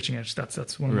researching it.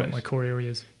 That's one of my core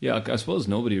areas. Yeah, I suppose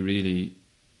nobody really.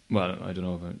 Well, I don't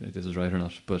know if this is right or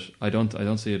not, but I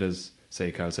don't see it as,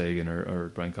 say, Carl Sagan or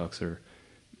Brian Cox or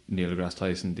Neil deGrasse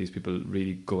Tyson. These people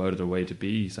really go out of their way to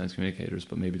be science communicators,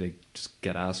 but maybe they just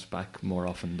get asked back more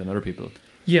often than other people.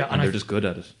 Yeah, and they're just good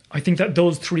at it. I think that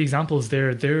those three examples,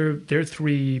 they're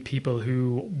three people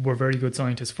who were very good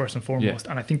scientists first and foremost.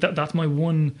 And I think that's my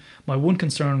one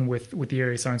concern with the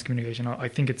area of science communication. I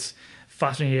think it's a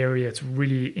fascinating area. It's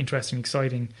really interesting,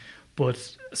 exciting,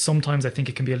 but sometimes I think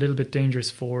it can be a little bit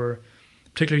dangerous for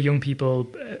particularly young people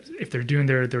if they're doing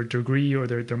their degree or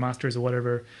their masters or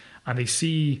whatever, and they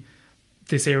see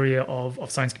this area of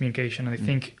science communication and they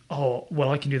think, oh, well,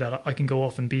 I can do that. I can go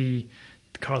off and be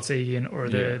the Carl Sagan or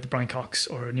the Brian Cox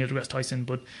or Neil deGrasse Tyson.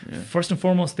 But first and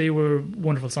foremost, they were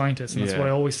wonderful scientists. And that's what I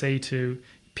always say to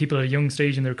people at a young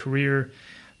stage in their career.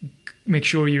 Make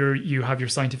sure you have your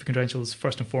scientific credentials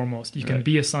first and foremost. You can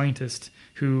be a scientist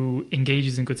who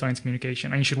engages in good science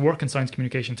communication, and you should work in science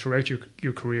communication throughout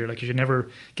your career. Like, you should never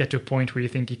get to a point where you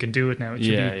think you can do it now.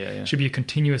 It should be a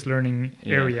continuous learning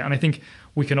area. And I think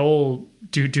we can all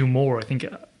do more. I think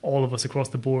all of us across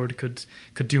the board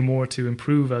could do more to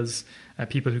improve as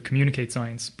people who communicate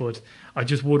science. But I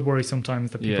just would worry sometimes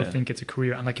that people think it's a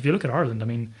career. And like, if you look at Ireland, I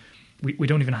mean, we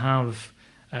don't even have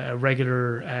a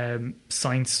regular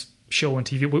science show on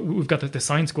TV. We've got the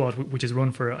Science Squad, which is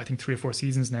run for I think 3 or 4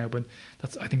 seasons now, but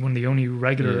that's I think one of the only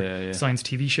regular science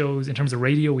TV shows. In terms of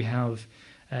radio, we have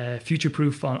Future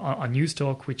Proof on News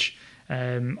Talk, which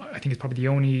I think is probably the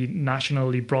only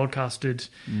nationally broadcasted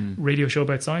radio show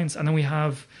about science. And then we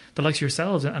have the likes of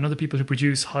yourselves and other people who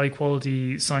produce high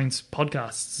quality science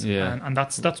podcasts. And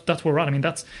that's where we're at. I mean,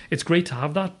 it's great to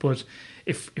have that, but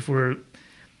if we're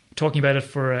talking about it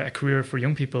for a career for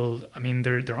young people, I mean,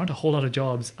 there aren't a whole lot of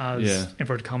jobs as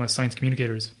inverted commas science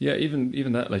communicators. Yeah,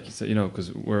 even that, like you said,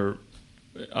 because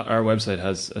our website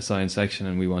has a science section,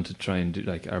 and we want to try and do,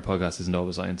 like, our podcast isn't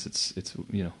always science.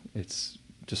 It's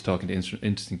just talking to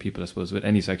interesting people, I suppose, with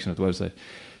any section of the website.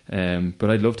 But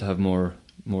I'd love to have more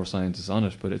scientists on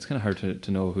it, but it's kind of hard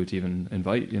to know who to even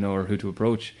invite, or who to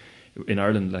approach in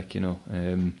Ireland, like,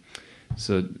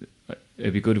 so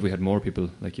it'd be good if we had more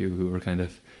people like you who were kind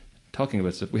of talking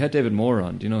about stuff. We had David Moore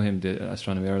on. Do you know him, the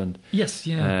Astronomy Ireland? Yes,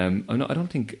 yeah. I'm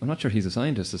not sure he's a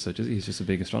scientist as such. He's just a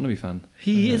big astronomy fan.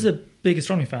 He is a big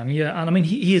astronomy fan, yeah. And I mean,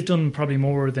 he has done probably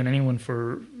more than anyone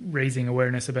for raising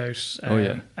awareness about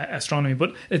astronomy.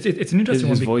 But it's an interesting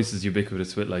one. His voice is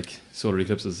ubiquitous with like solar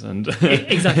eclipses, and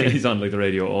exactly he's on like the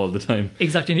radio all the time.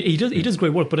 Exactly, and he does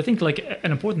great work. But I think like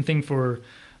an important thing for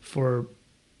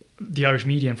the Irish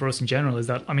media and for us in general is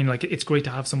that, I mean, like, it's great to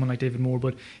have someone like David Moore,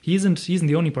 but he isn't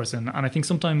the only person. And I think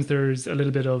sometimes there's a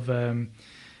little bit of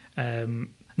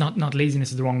not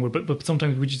laziness is the wrong word, but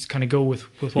sometimes we just kind of go with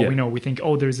what we know. We think,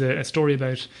 oh, there's a story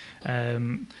about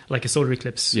like a solar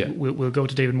eclipse. We'll go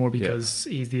to David Moore because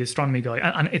he's the astronomy guy,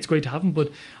 and it's great to have him.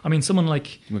 But I mean, someone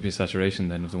like, it might be a saturation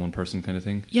then of the one person kind of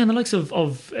thing. Yeah, and the likes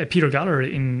of Peter Galler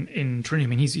in Trinity. I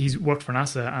mean, he's worked for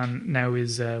NASA and now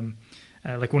is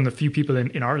like one of the few people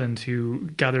in Ireland who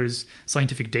gathers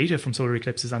scientific data from solar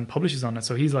eclipses and publishes on it.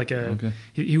 So he's like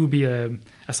he would be a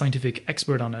scientific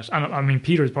expert on it. And I mean,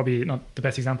 Peter is probably not the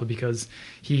best example because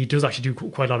he does actually do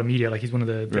quite a lot of media. Like he's one of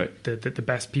the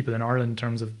best people in Ireland in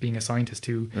terms of being a scientist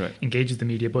who engages the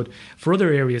media. But for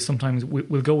other areas, sometimes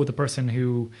we'll go with the person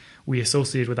who we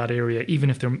associate with that area, even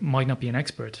if there might not be an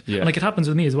expert. And like it happens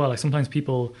with me as well. Like sometimes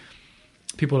people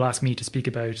ask me to speak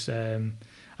about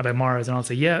Mars, and I'll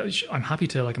say, yeah, I'm happy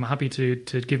to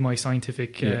give my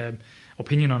scientific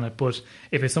opinion on it. But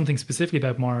if it's something specifically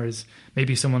about Mars,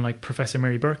 maybe someone like Professor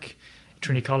Mary Burke,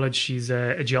 Trinity College, she's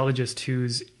a geologist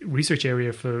whose research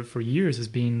area for years has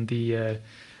been the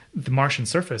Martian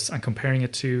surface and comparing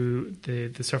it to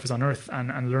the surface on Earth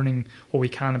and learning what we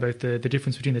can about the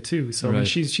difference between the two. So I mean,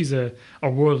 she's a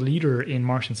world leader in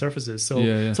Martian surfaces. So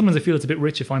sometimes I feel it's a bit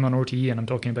rich if I'm on RTE and I'm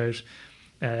talking about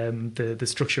the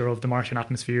structure of the Martian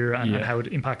atmosphere and how it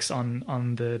impacts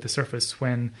on the surface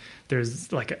when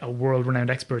there's like a world-renowned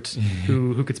expert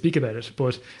who could speak about it.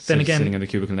 But then again, sitting in the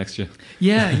cubicle next to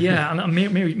you. And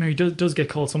Mary does get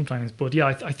called sometimes. But yeah,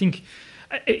 I think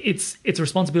it's a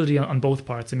responsibility on both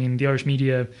parts. I mean, the Irish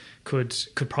media could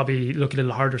probably look a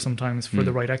little harder sometimes for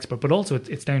the right expert, but also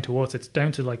it's down to us. It's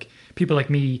down to like people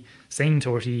like me saying to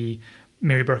RTE,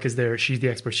 Mary Burke is there, she's the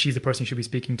expert, she's the person you should be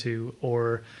speaking to.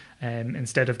 Or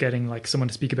instead of getting like someone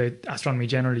to speak about astronomy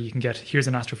generally, you can get, here's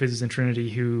an astrophysicist in Trinity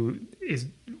who is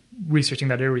researching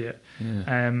that area.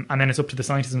 And then it's up to the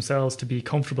scientists themselves to be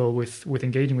comfortable with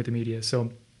engaging with the media.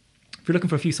 So if you're looking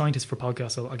for a few scientists for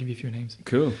podcasts, I'll give you a few names.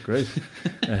 Cool, great.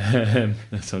 That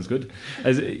sounds good.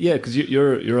 Because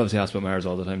you're obviously asked about Mars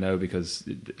all the time now, because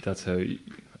that's how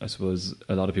I suppose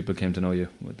a lot of people came to know you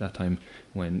at that time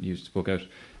when you spoke out.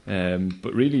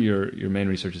 But really, your main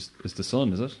research is the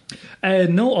sun, is it?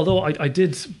 No, although I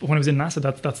did when I was in NASA.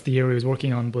 That's the area I was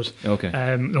working on. But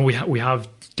no, we have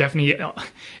definitely.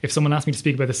 If someone asked me to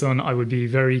speak about the sun, I would be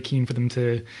very keen for them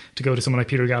to go to someone like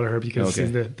Peter Gallagher, because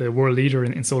he's the world leader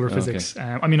in solar physics.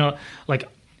 I mean, like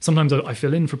sometimes I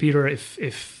fill in for Peter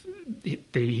if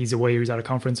he's away or he's at a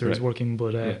conference or he's working.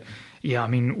 But I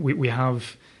mean, we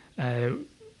have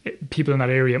people in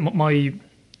that area. My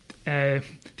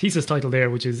thesis title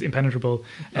there, which is impenetrable,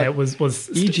 was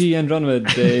E.G. Andromeda,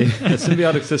 a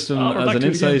symbiotic system as an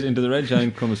insight into the red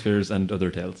giant chromospheres and other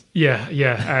tales.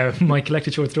 My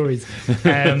collected short stories.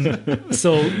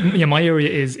 So my area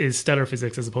is stellar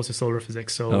physics as opposed to solar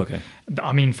physics. So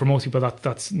I mean, for most people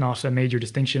that's not a major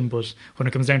distinction, but when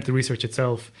it comes down to the research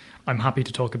itself, I'm happy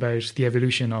to talk about the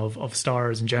evolution of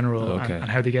stars in general and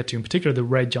how they get to, in particular, the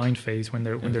red giant phase when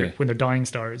they're dying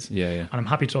stars. And I'm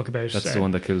happy to talk about that's the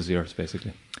one that kills the Earth,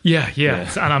 basically.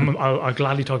 And I'll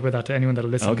gladly talk about that to anyone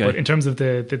that'll listen. But in terms of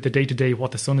the day-to-day,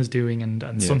 what the sun is doing and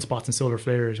sunspots and solar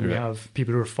flares, we have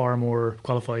people who are far more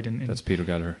qualified in that's Peter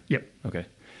Gallagher. Yep. Okay.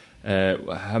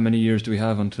 How many years do we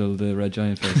have until the red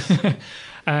giant phase?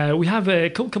 We have a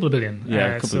couple of billion.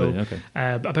 A couple of billion, okay.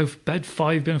 About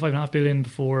 5 billion, 5.5 billion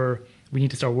before we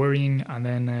need to start worrying. And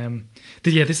then,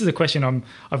 this is a question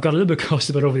I've got a little bit cautious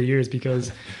about over the years,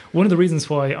 because one of the reasons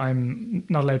why I'm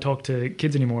not allowed to talk to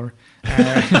kids anymore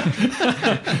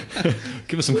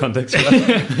give us some context for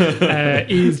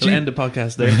that. Is end the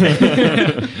podcast there.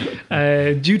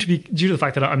 due to the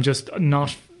fact that I'm just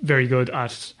not very good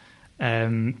at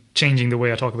changing the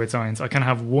way I talk about science. I kind of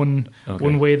have one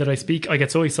way that I speak. I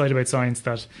get so excited about science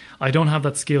that I don't have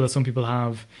that skill that some people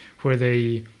have, where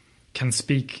they can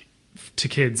speak to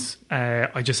kids.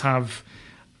 I just have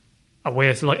a way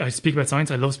I speak about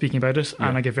science. I love speaking about it,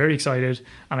 and I get very excited,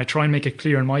 and I try and make it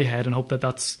clear in my head and hope that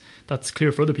that's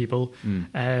clear for other people.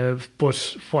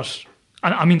 But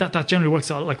I mean that generally works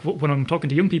out. Like when I'm talking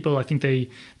to young people, I think they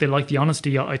like the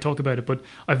honesty I talk about it. But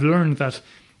I've learned that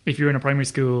if you're in a primary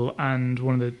school and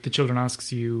one of the children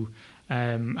asks you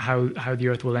how the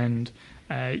Earth will end,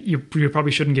 you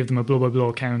probably shouldn't give them a blow-by-blow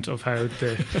account of how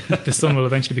the sun will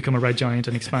eventually become a red giant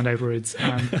and expand outwards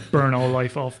and burn all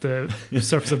life off the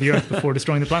surface of the Earth before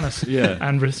destroying the planet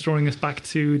and restoring us back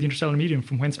to the interstellar medium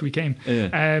from whence we came.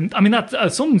 I mean,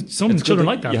 that some children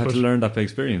like that. You had to learn that by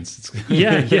experience.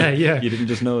 Yeah. You didn't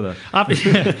just know that.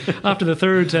 After the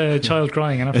third child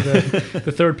crying and after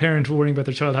the third parent worrying about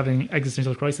their child having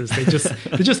existential crisis, they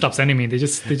just stop sending me. They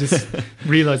just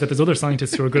realise that there's other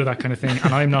scientists who are good at that kind of thing,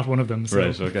 and I'm not one of them. So.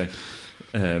 Right. Okay.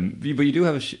 But you do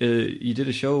have you did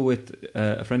a show with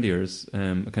a friend of yours, a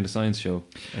kind of science show.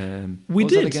 We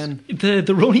did again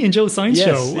the Ronnie and Joe science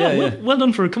show. Well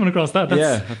done for coming across that.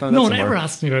 I found no one ever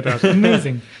asked me about that.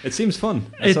 Amazing. It seems fun.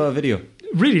 I saw a video.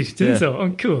 Really? Did so? Oh,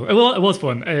 cool. Well, it was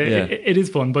fun. It is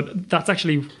fun, but that's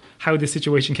actually how this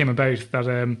situation came about.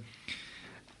 That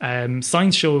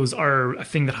Science shows are a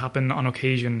thing that happen on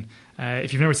occasion.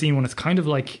 If you've never seen one, it's kind of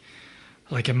like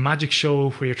a magic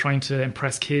show where you're trying to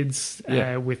impress kids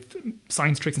with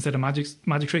science tricks instead of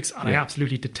magic tricks, and I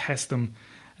absolutely detest them.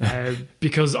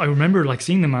 Because I remember like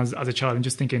seeing them as a child and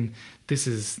just thinking, this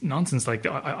is nonsense. Like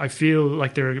I feel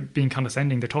like they're being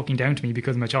condescending. They're talking down to me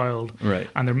because I'm a child, right?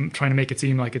 And they're trying to make it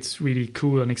seem like it's really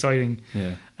cool and exciting.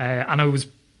 Yeah. And I was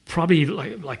probably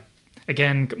like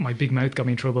again, my big mouth got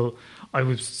me in trouble.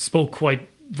 I spoke quite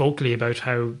vocally about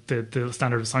how the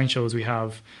standard of science shows we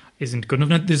have isn't good enough.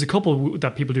 Now, there's a couple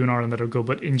that people do in Ireland that are good,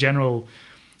 but in general,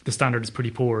 the standard is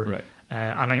pretty poor. Right.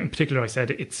 And in particular, I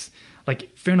said it's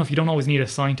like, fair enough, you don't always need a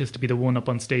scientist to be the one up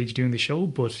on stage doing the show,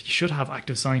 but you should have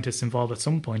active scientists involved at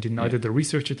some point in either the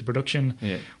research or the production.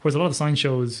 Yeah. Whereas a lot of the science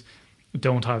shows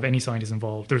don't have any scientists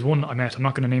involved. There's one I met, I'm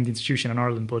not going to name the institution in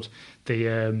Ireland, but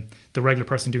the regular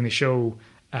person doing the show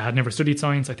had never studied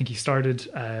science. I think he started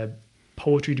a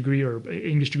poetry degree or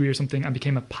English degree or something and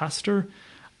became a pastor,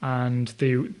 and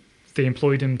they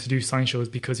employed him to do science shows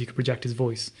because he could project his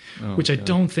voice, which I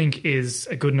don't think is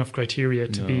a good enough criteria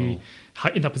to be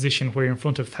in that position where you're in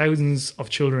front of thousands of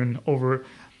children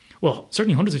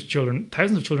certainly hundreds of children,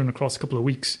 thousands of children across a couple of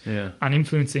weeks, and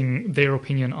influencing their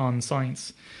opinion on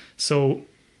science. So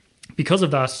because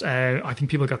of that, I think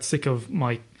people got sick of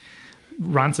my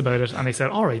rants about it, and they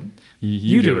said, all right,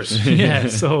 you do it. Yeah.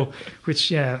 So,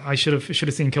 which, I should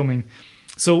have seen coming.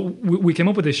 So we came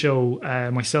up with this show,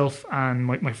 myself and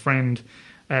my friend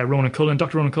Ronan Cullen.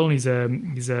 Dr. Ronan Cullen, he's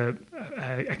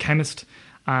a chemist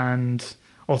and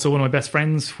also one of my best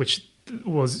friends, which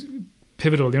was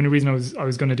pivotal. The only reason I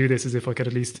was going to do this is if I could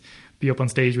at least be up on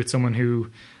stage with someone who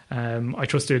I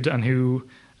trusted and who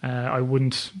I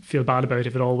wouldn't feel bad about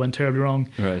if it all went terribly wrong.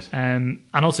 Right. And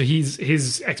also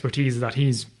his expertise is that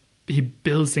he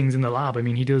builds things in the lab. I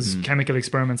mean, he does chemical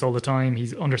experiments all the time.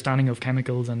 His understanding of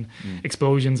chemicals and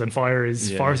explosions and fire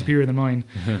is far superior than mine.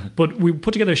 But we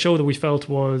put together a show that we felt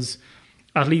was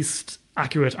at least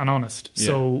accurate and honest. Yeah.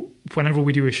 So whenever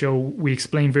we do a show, we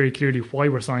explain very clearly why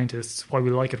we're scientists, why we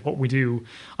like it, what we do.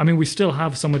 I mean, we still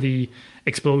have some of the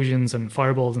explosions and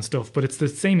fireballs and stuff, but it's the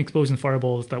same explosions and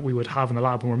fireballs that we would have in the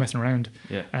lab when we're messing around.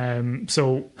 Yeah.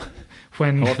 So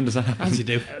when... How often does that happen? As you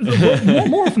do.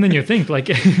 more often than you think. Like,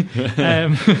 I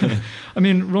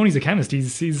mean, Ronnie's a chemist.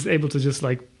 He's able to just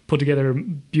like put together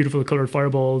beautiful coloured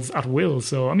fireballs at will.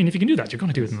 So, I mean, if you can do that, you're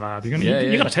going to do it in the lab.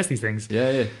 You got to test these things.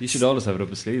 Yeah. You should always have it up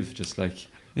your sleeve, just like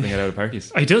bring it out at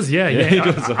parties. He does, yeah. He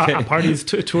does, okay. At parties,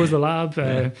 tours the lab.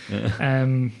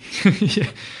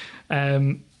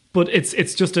 But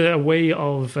it's just a way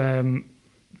of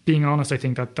being honest. I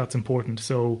think that's important.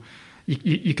 So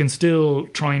you can still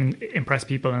try and impress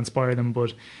people and inspire them,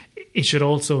 but it should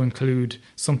also include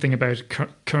something about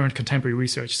current contemporary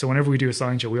research. So whenever we do a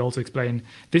science show, we also explain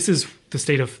this is the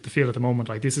state of the field at the moment.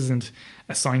 Like, this isn't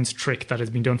a science trick that has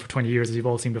been done for 20 years, as you've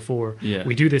all seen before. Yeah.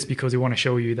 We do this because we want to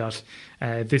show you that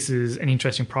this is an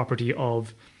interesting property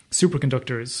of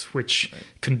superconductors, which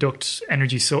conduct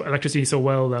electricity so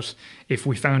well that if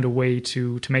we found a way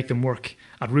to make them work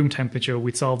at room temperature,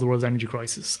 we'd solve the world's energy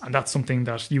crisis. And that's something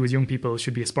that you as young people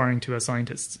should be aspiring to as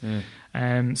scientists.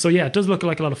 So it does look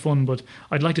like a lot of fun, but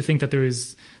I'd like to think that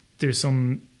there's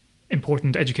some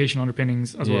important educational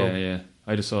underpinnings as well. Yeah.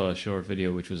 I just saw a short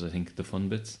video, which was, I think, the fun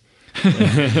bits.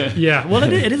 Yeah, well,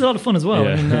 it is a lot of fun as well.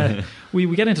 Yeah. I mean,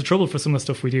 we get into trouble for some of the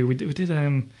stuff we do. We did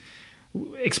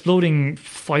exploding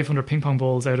 500 ping pong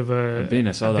balls out of a bin.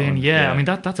 I saw that one. Yeah, I mean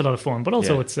that's a lot of fun, but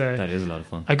also it's that is a lot of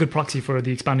fun. A good proxy for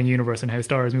the expanding universe and how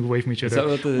stars move away from each other. That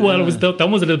was that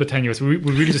was a little bit tenuous. We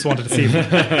really just wanted to see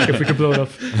if we could blow it up.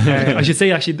 I should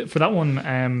say actually for that one,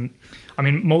 I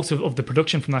mean most of the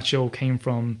production from that show came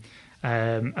from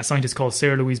a scientist called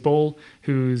Sarah Louise Ball,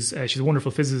 she's a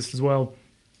wonderful physicist as well,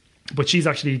 but she's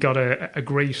actually got a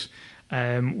great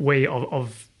way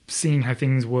of seeing how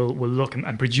things will look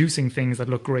and producing things that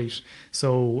look great.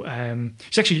 So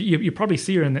she's actually, you probably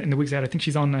see her in the weeks ahead. I think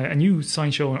she's on a new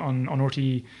science show on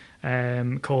RTE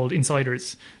called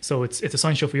Insiders. So it's a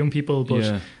science show for young people,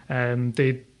 but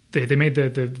they made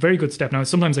the very good step. Now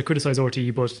sometimes I criticize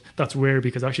RTE, but that's rare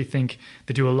because I actually think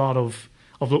they do a lot of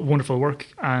wonderful work,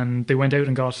 and they went out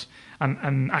and got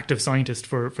an active scientist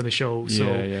for the show.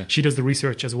 So she does the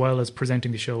research as well as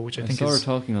presenting the show, which I think saw her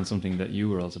talking on something that you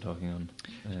were also talking on.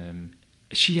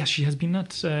 She has been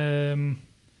at it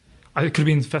could have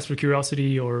been Festival of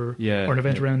Curiosity or an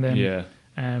event around then.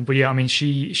 But I mean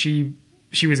she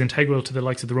was integral to the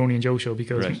likes of the Ronnie and Joe show,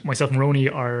 because myself and Ronnie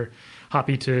are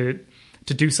happy to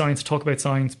do science, talk about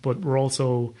science, but we're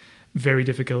also very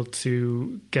difficult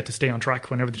to get to stay on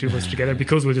track whenever the two of us are together,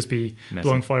 because we'll just be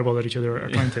blowing fireball at each other or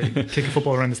trying to kick a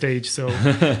football around the stage. So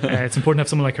it's important to have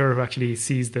someone like her who actually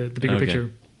sees the bigger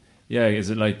picture. Yeah, is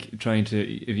it like trying to,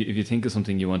 if you think of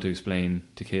something you want to explain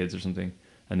to kids or something,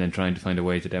 and then trying to find a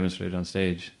way to demonstrate it on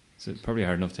stage? It's probably a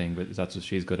hard enough thing, but that's what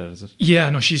she's good at, is it? Yeah,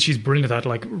 no, she's brilliant at that.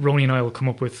 Like, Roni and I will come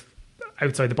up with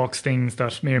outside the box things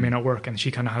that may or may not work, and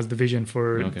she kind of has the vision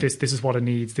for this is what it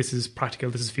needs, this is practical,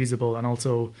 this is feasible. And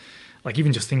also, like,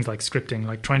 even just things like scripting,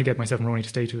 like trying to get myself and Roni to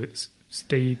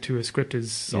stay to a script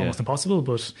is almost impossible,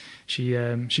 but she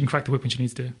can crack the whip when she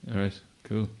needs to. All right,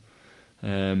 cool.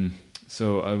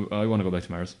 So I want to go back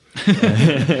to Mars.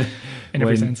 In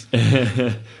every sense.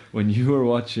 When you were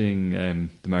watching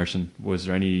The Martian, was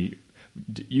there any...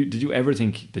 Did you ever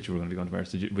think that you were going to be going to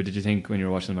Mars? Did you think when you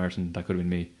were watching The Martian that could have been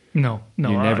me? No. You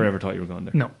never ever thought you were going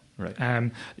there? No.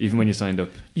 Right. Even when you signed up?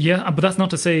 Yeah, but that's not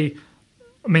to say...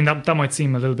 I mean, that might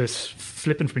seem a little bit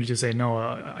flippant for me to say, no,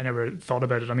 I never thought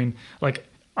about it. I mean, like,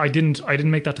 I didn't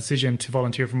make that decision to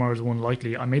volunteer for Mars One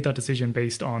lightly. I made that decision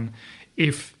based on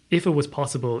if it was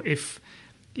possible, if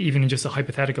even in just a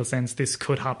hypothetical sense this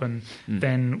could happen,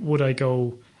 then would I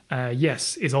go?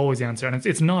 Yes, is always the answer. And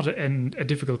it's not a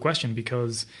difficult question,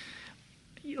 because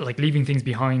like leaving things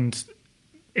behind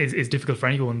is difficult for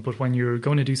anyone. But when you're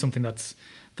going to do something that's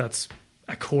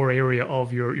a core area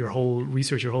of your whole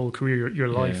research, your whole career, your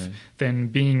life, then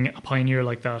being a pioneer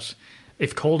like that,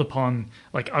 if called upon,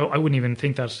 like I wouldn't even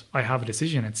think that I have a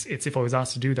decision. It's if I was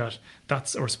asked to do that,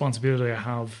 that's a responsibility I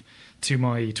have to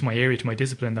my area, to my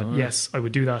discipline, that yes, I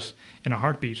would do that in a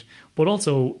heartbeat. But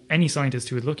also, any scientist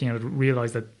who is looking at it would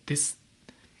realize that this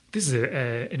is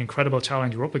an incredible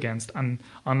challenge we're up against, and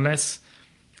unless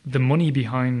the money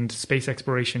behind space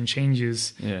exploration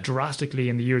changes drastically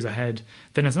in the years ahead,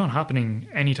 then it's not happening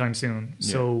anytime soon.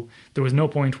 Yeah. So there was no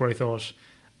point where I thought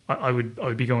I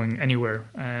would be going anywhere.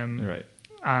 Right.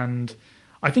 And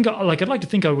I think, like, I'd like to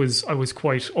think I was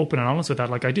quite open and honest with that.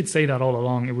 Like, I did say that all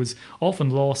along. It was often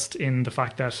lost in the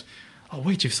fact that, oh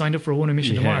wait, you've signed up for a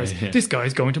mission to Mars. Yeah. This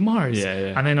guy's going to Mars.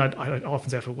 Yeah. And then I'd often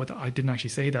say, I didn't actually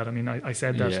say that. I mean, I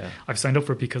said that I've signed up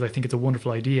for it because I think it's a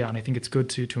wonderful idea, and I think it's good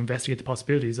to investigate the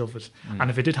possibilities of it. And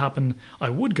if it did happen, I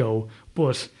would go,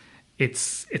 but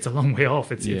it's a long way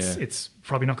off. It's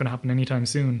probably not going to happen anytime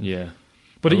soon. Yeah.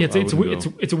 But it's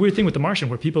a weird thing with The Martian,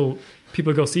 where people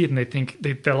go see it and they think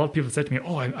a lot of people said to me,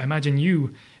 "Oh, I imagine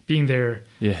you being there."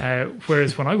 Yeah.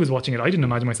 Whereas when I was watching it, I didn't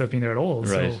imagine myself being there at all.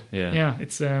 Right. So, yeah.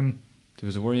 It's there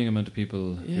was a worrying amount of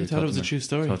people who thought it was a true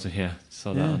story.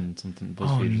 Saw that on something.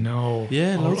 BuzzFeed. Oh no!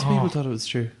 Yeah, lots of people thought it was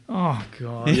true. Oh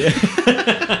god!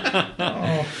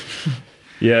 Yeah.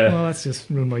 Yeah. Well, that's just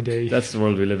ruined my day. That's the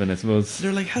world we live in, I suppose.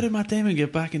 They're like, how did Matt Damon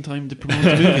get back in time to promote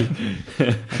the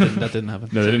movie? that didn't happen.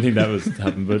 No, they didn't think that was to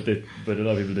happen, but a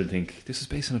lot of people did think this is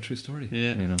based on a true story.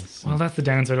 Yeah. You know, so. Well, that's the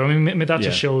downside. I mean, that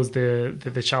just shows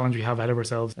the challenge we have ahead of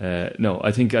ourselves. No,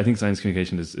 I think science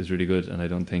communication is really good, and I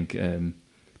don't think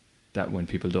that when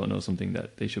people don't know something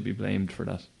that they should be blamed for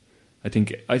that. I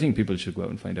think people should go out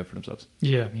and find out for themselves.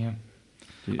 Yeah.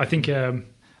 I think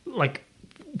like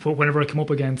whenever I come up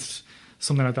against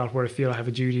something like that, where I feel I have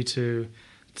a duty to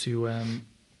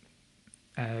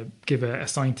give a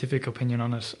scientific opinion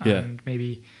on it, and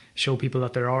maybe show people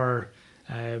that there are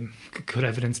good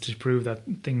evidence to prove that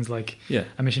things like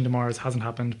a mission to Mars hasn't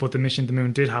happened, but the mission to the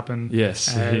moon did happen.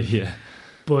 Yes.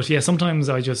 But sometimes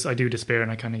I do despair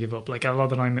and I kind of give up. Like, a lot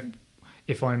of the time,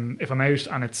 if I'm out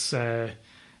and it's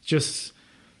just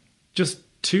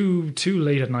too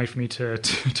late at night for me to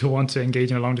want to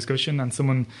engage in a long discussion, and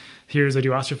someone hears I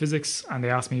do astrophysics and they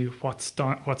ask me what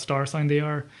star sign they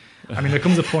are, I mean, there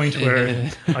comes a point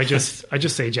where I just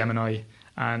say Gemini,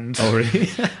 and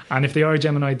and if they are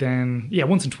Gemini, then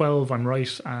once in 12 I'm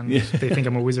right, and they think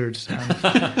I'm a wizard, and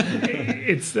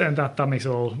it's that makes it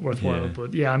all worthwhile.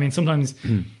 But I mean, sometimes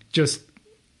just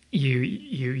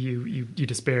you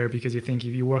despair because you think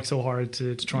you work so hard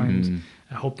to try and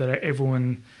hope that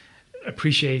everyone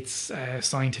appreciates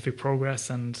scientific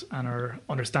progress and our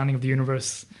understanding of the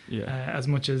universe as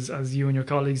much as you and your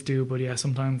colleagues do. But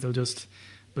sometimes they'll just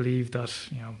believe that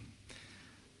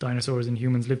dinosaurs and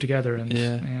humans live together, and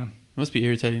it must be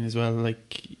irritating as well,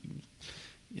 like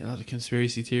a lot of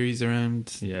conspiracy theories around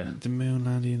the moon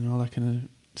landing and all that kind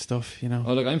of stuff,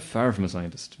 Oh, look, I'm far from a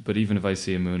scientist, but even if I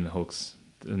see a moon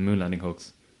landing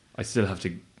hoax, I still have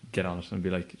to get on it and be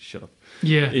like, shut up.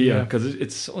 Because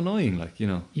it's so annoying, like,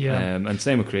 and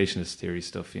same with creationist theory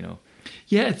stuff,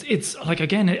 it's like,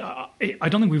 again, I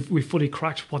don't think we've fully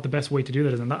cracked what the best way to do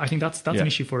that is, and I think that's an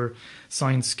issue for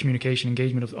science communication,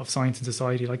 engagement of science in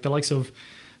society. Like, the likes of,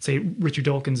 say, Richard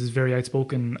Dawkins is very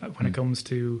outspoken when it comes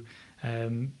to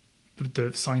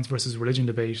the science versus religion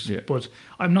debate. Yeah. But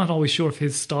I'm not always sure if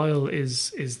his style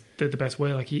is the best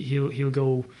way. Like he'll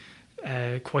go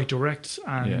quite direct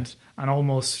and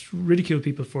almost ridicule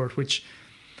people for it, which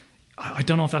I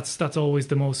don't know if that's always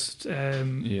the most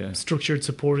structured,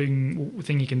 supporting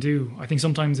thing he can do. I think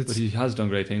sometimes it's. But he has done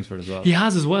great things for it as well. He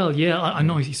has as well. Yeah, I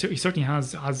know he certainly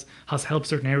has helped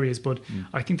certain areas, but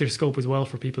I think there's scope as well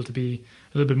for people to be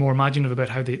a little bit more imaginative about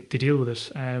how they deal with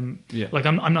it. Like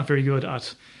I'm not very good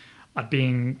at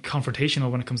being confrontational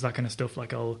when it comes to that kind of stuff.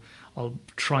 Like I'll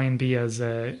try and be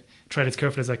tread as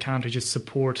careful as I can to just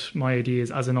support my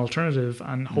ideas as an alternative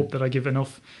and hope that I give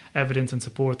enough evidence and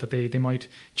support that they might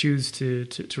choose to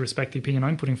respect the opinion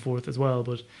I'm putting forth as well.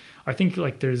 But I think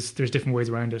like there's different ways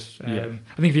around it. I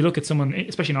think if you look at someone,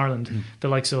 especially in Ireland, the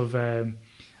likes of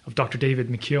Dr. David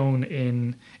McKeown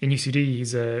in UCD,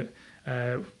 he's a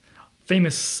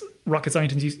famous rocket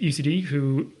scientist in UCD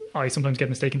who I sometimes get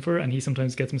mistaken for, and he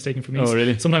sometimes gets mistaken for me. Oh,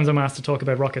 really? Sometimes I'm asked to talk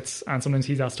about rockets, and sometimes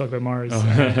he's asked to talk about Mars.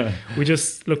 We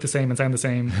just look the same and sound the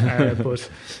same, but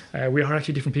we are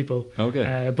actually different people.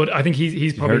 Okay. But I think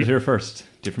he's probably... You heard it here first.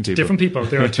 Different people. Different people.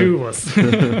 There are two of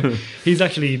us. He's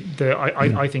actually,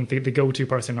 I think, the go-to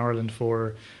person in Ireland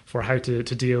for how to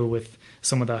deal with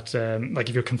some of that. Like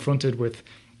if you're confronted with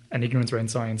an ignorance around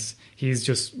science, he's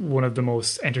just one of the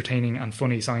most entertaining and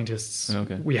funny scientists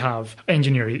we have.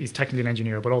 Engineer, he's technically an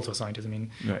engineer, but also a scientist. I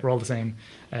mean, we're all the same.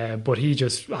 But he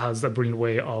just has a brilliant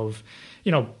way of,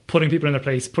 putting people in their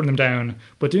place, putting them down,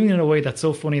 but doing it in a way that's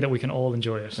so funny that we can all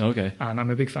enjoy it. Okay. And I'm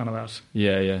a big fan of that.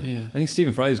 Yeah. I think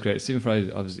Stephen Fry is great. Stephen Fry,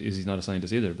 obviously, he's not a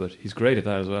scientist either, but he's great at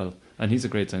that as well. And he's a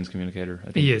great science communicator,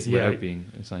 I think, he is, without being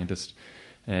a scientist.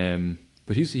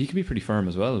 But he can be pretty firm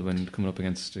as well when coming up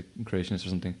against a creationist or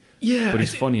something. Yeah, but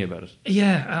he's funny about it.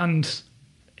 Yeah, and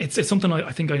it's something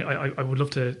I think I would love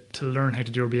to learn how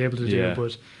to do or be able to do.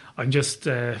 But I'm just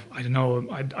I don't know.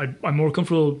 I'm more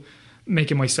comfortable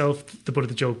making myself the butt of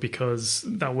the joke, because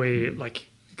that way, like,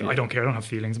 I don't care. I don't have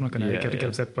feelings. I'm not going to get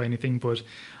upset by anything. But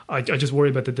I just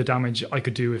worry about the damage I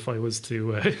could do if I was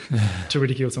to to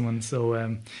ridicule someone.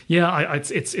 So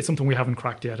it's something we haven't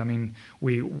cracked yet. I mean,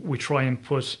 we try and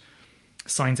put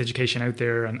science education out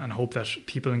there and hope that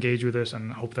people engage with it,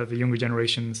 and hope that the younger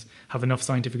generations have enough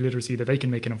scientific literacy that they can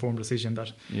make an informed decision,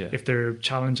 that if they're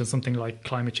challenged on something like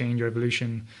climate change or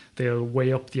evolution, they'll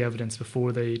weigh up the evidence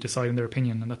before they decide in their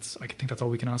opinion. And I think that's all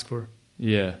we can ask for.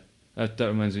 Yeah, that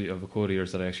reminds me of a quote of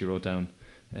yours that I actually wrote down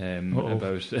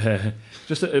about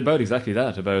just about exactly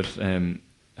that, about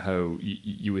how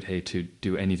you would hate to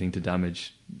do anything to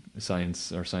damage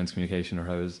science or science communication, or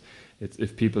how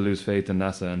if people lose faith in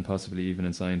NASA and possibly even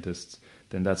in scientists,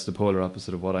 then that's the polar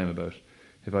opposite of what I'm about.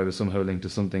 If I was somehow linked to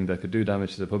something that could do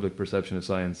damage to the public perception of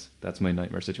science, that's my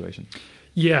nightmare situation.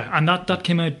 Yeah, and that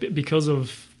came out because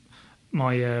of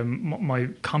my my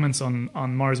comments on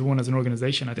Mars One as an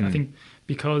organisation. I think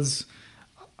because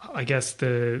I guess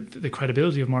the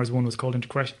credibility of Mars One was called into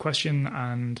question,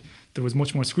 and there was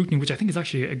much more scrutiny, which I think is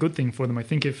actually a good thing for them. I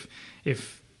think if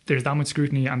there's that much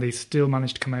scrutiny and they still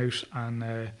manage to come out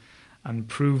and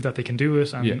prove that they can do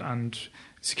it and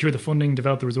secure the funding,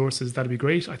 develop the resources, that'd be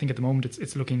great. I think at the moment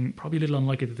it's looking probably a little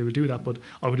unlikely that they would do that, but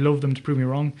I would love them to prove me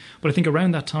wrong. But I think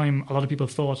around that time, a lot of people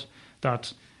thought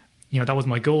that, that was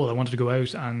my goal. I wanted to go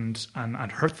out and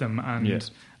hurt them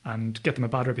and get them a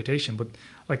bad reputation. But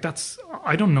like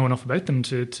I don't know enough about them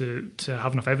to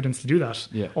have enough evidence to do that.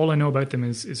 Yeah. All I know about them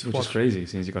is which is crazy,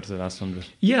 since you got to the last 100.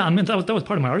 Yeah, I mean that was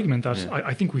part of my argument, that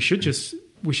I think we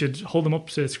should hold them up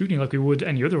to scrutiny like we would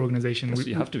any other organisation.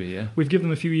 You have to be, yeah. We've given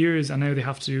them a few years, and now they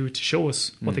have to show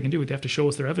us what they can do. They have to show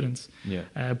us their evidence.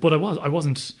 Yeah. But I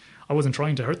wasn't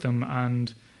trying to hurt them,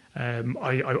 and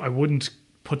I wouldn't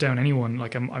put down anyone.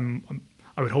 Like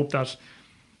I would hope that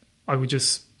I would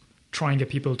just try and get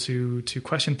people to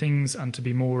question things and to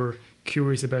be more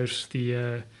curious about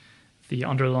the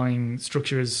underlying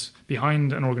structures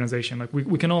behind an organisation. Like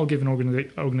we can all give an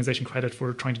organisation credit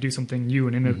for trying to do something new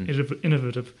and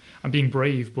innovative and being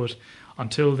brave, but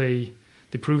until they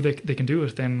prove they can do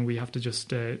it, then we have to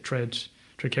just tread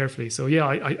carefully. So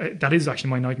I that is actually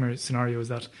my nightmare scenario, is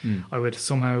that I would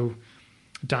somehow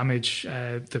damage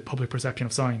the public perception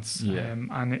of science.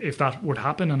 And if that would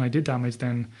happen and I did damage,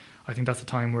 then I think that's the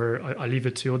time where I leave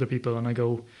it to other people and I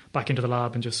go back into the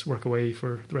lab and just work away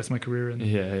for the rest of my career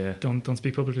and don't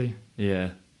speak publicly.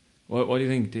 Yeah. What do you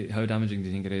think? How damaging do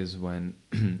you think it is when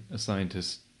a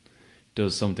scientist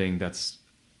does something that's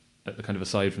kind of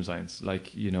aside from science? Like,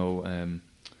 who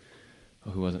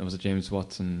was it? Was it James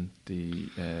Watson?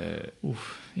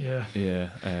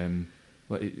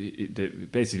 Well,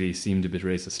 it basically seemed a bit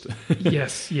racist.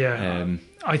 Yes, yeah.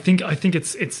 I think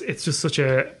it's just such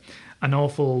an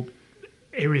awful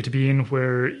area to be in,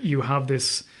 where you have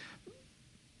this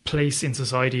place in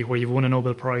society where you've won a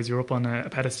Nobel Prize, you're up on a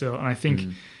pedestal, and I think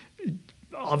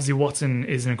obviously Watson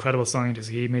is an incredible scientist.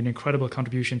 He made an incredible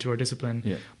contribution to our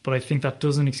discipline, but I think that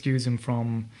doesn't excuse him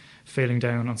from failing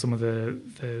down on some of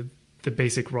the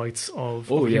basic rights of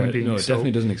human beings. No, it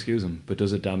definitely doesn't excuse him, but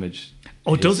does it damage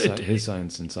his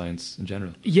science and science in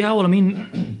general? Yeah, well, I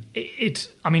mean, he's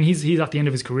at the end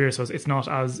of his career, so it's not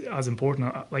as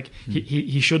important. Like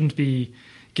he shouldn't be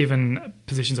given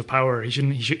positions of power. He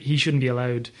shouldn't be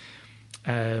allowed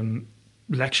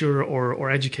lecture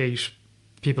or educate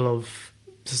people of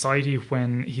society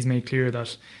when he's made clear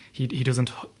that he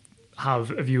doesn't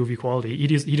have a view of equality.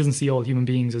 He doesn't see all human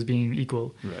beings as being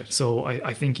equal. Right. So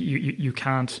I think you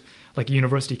can't, like a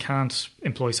university can't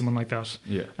employ someone like that.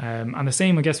 Yeah. And the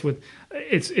same, I guess, with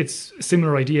it's a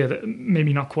similar idea, that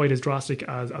maybe not quite as drastic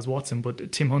as Watson,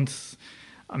 but Tim Hunt.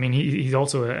 I mean, he's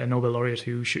also a Nobel laureate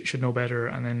who should know better,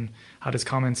 and then had his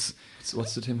comments.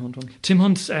 What's the Tim Hunt one? Tim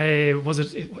Hunt,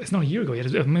 it's not a year ago yet.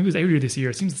 Maybe it was earlier this year.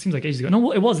 It seems like ages ago.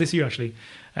 No, it was this year, actually.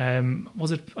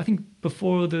 Was it, I think,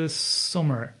 before the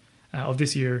summer of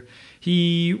this year?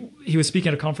 He was speaking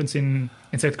at a conference in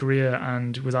South Korea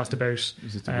and was asked about...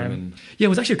 Is it the women? Yeah, it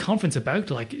was actually a conference about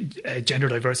like gender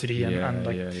diversity and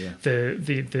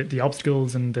the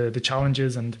obstacles and the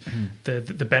challenges and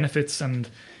the benefits, and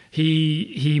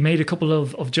he made a couple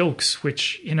of jokes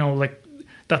which, you know, like,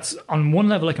 that's on one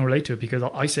level I can relate to it, because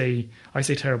I say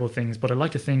terrible things, but I'd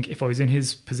like to think if I was in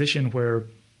his position, where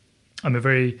I'm a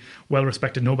very well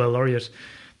respected Nobel laureate,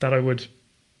 that I would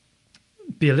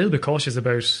be a little bit cautious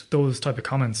about those type of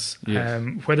comments. Yes.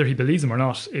 Whether he believes them or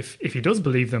not. If he does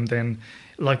believe them, then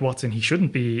like Watson, he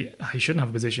shouldn't have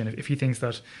a position. If he thinks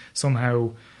that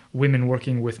somehow women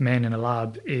working with men in a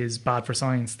lab is bad for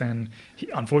science, then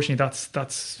unfortunately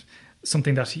that's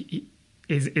something that he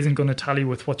isn't going to tally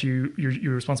with what your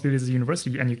responsibilities as a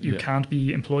university, and you can't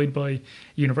be employed by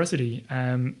university.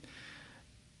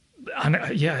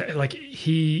 Like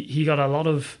he got a lot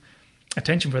of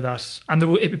attention for that, and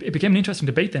it became an interesting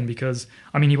debate then, because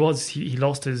I mean he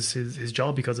lost his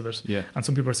job because of it. Yeah. And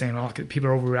some people are saying, oh, people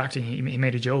are overreacting. He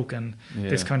made a joke, and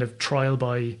this kind of trial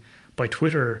by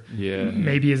Twitter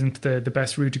maybe isn't the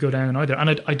best route to go down either.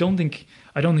 And I don't think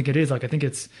it is. Like, I think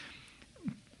it's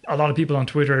a lot of people on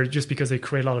Twitter, just because they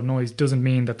create a lot of noise doesn't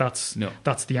mean that's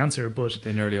the answer. But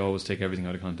they nearly always take everything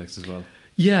out of context as well.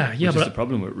 Yeah. Which is the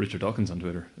problem with Richard Dawkins on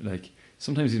Twitter. Like,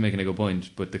 sometimes he's making a good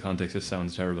point, but the context just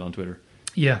sounds terrible on Twitter.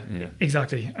 Yeah.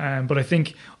 Exactly. But I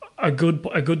think a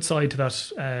good side to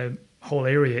that whole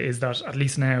area is that at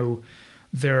least now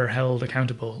they're held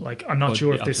accountable. Like, I'm not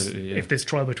sure if this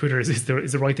trial by Twitter is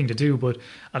the right thing to do, but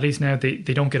at least now they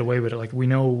don't get away with it. Like, we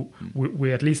know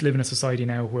we at least live in a society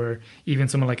now where even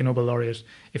someone like a Nobel laureate,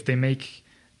 if they make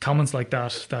comments like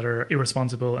that are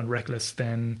irresponsible and reckless,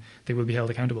 then they will be held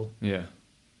accountable. Yeah,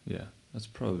 that's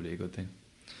probably a good thing.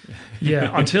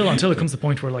 Yeah, until it comes to the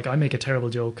point where, like, I make a terrible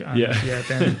joke. And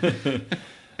then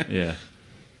yeah.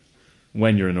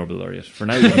 When you're a Nobel laureate. For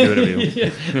now, you can do whatever you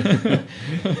want.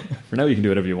 For now, you can do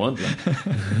whatever you want.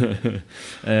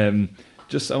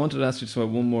 I wanted to ask you just about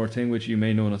one more thing, which you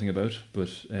may know nothing about, but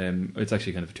it's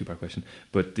actually kind of a two-part question.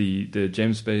 But the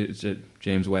James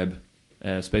Webb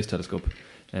Space Telescope,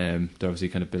 they're obviously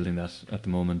kind of building that at the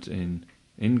moment in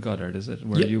Goddard, is it?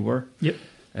 Where you were? Yep.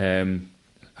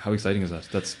 How exciting is that?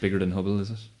 That's bigger than Hubble, is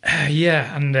it?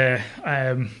 Yeah, and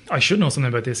I should know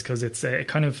something about this, because it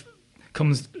kind of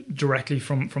comes directly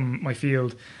from my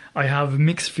field. I have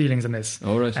mixed feelings on this.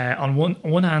 All right. On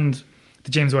one hand,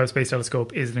 the James Webb Space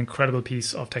Telescope is an incredible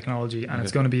piece of technology, and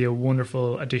it's going to be a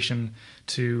wonderful addition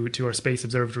to our space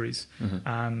observatories. Mm-hmm.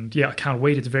 And I can't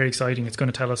wait. It's very exciting. It's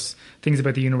going to tell us things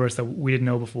about the universe that we didn't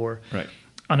know before. Right.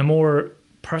 On a more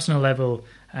personal level,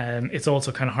 it's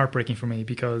also kind of heartbreaking for me,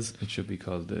 because it should be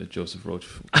called the Joseph Roche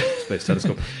Space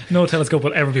Telescope. No telescope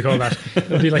will ever be called that.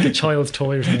 It'll be like a child's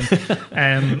toy or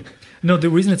something. No,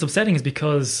 the reason it's upsetting is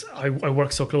because I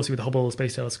work so closely with the Hubble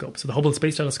Space Telescope. So the Hubble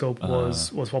Space Telescope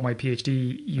was what my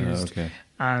PhD used. Okay.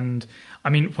 And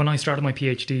I mean, when I started my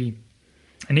PhD,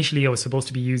 initially I was supposed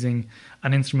to be using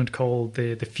an instrument called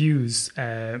the FUSE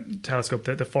telescope,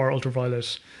 the Far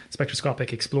Ultraviolet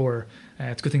Spectroscopic Explorer.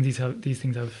 It's a good thing these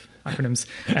things have acronyms.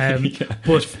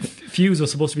 But FUSE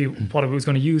was supposed to be what I was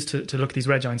going to use to look at these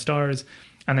red giant stars.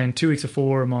 And then 2 weeks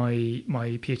before my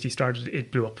PhD started,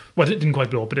 it blew up. Well, it didn't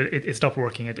quite blow up, but it stopped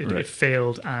working. It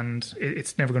failed, and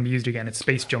it's never going to be used again. It's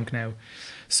space junk now.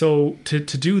 So to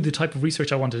do the type of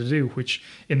research I wanted to do, which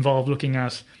involved looking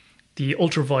at the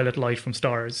ultraviolet light from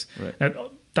stars. Right.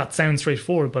 Now, that sounds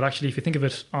straightforward, but actually, if you think of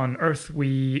it, on Earth,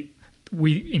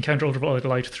 we encounter ultraviolet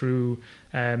light through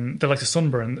the likes of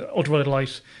sunburn. Ultraviolet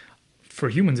light for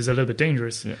humans is a little bit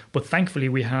dangerous, but thankfully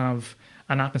we have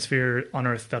an atmosphere on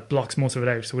Earth that blocks most of it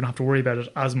out, so we don't have to worry about it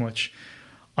as much.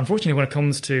 Unfortunately, when it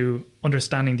comes to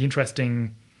understanding the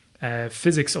interesting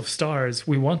physics of stars,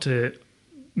 we want to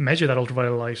measure that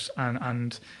ultraviolet light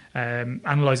and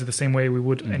analyze it the same way we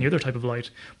would any other type of light.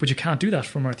 But you can't do that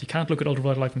from Earth. You can't look at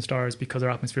ultraviolet light from stars because our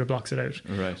atmosphere blocks it out.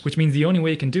 Right. Which means the only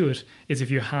way you can do it is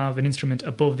if you have an instrument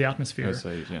above the atmosphere.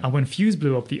 Outside, yeah. And when Fuse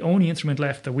blew up, the only instrument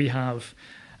left that we have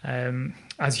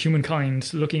as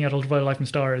humankind looking at ultraviolet light from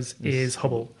stars is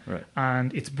Hubble. Right.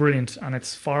 And it's brilliant, and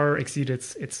it's far exceeded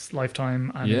its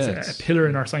lifetime, and Yes. it's a pillar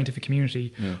in our scientific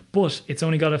community. Yeah. But it's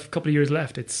only got a couple of years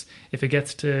left. If it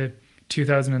gets to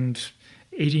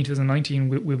 2018, 2019,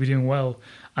 we'll be doing well.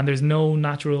 And there's no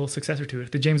natural successor to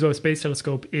it. The James Webb Space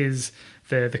Telescope is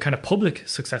the kind of public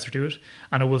successor to it,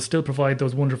 and it will still provide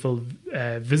those wonderful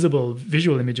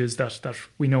visual images that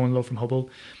we know and love from Hubble.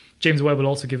 James Webb will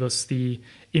also give us the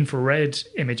infrared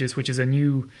images, which is a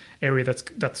new area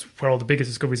that's where all the biggest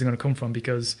discoveries are going to come from,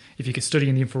 because if you can study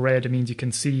in the infrared, it means you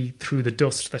can see through the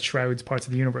dust that shrouds parts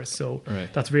of the universe. So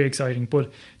that's very exciting.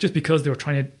 But just because they were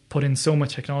trying to put in so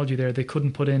much technology there, they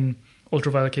couldn't put in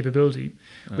ultraviolet capability,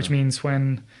 which means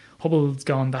when Hubble's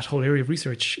gone, that whole area of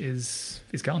research is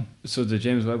gone. So the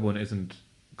James Webb one isn't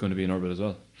going to be in orbit as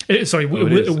well? It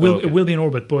will be in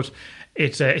orbit, but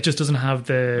it just doesn't have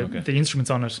the instruments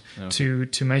on it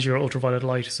to measure ultraviolet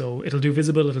light. So it'll do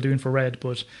visible, it'll do infrared,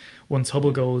 but once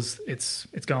Hubble goes, it's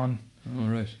gone. Oh,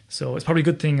 right. So it's probably a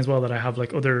good thing as well that I have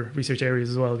like other research areas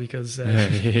as well, because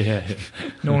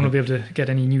no one will be able to get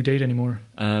any new data anymore.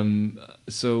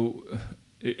 So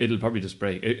it'll probably just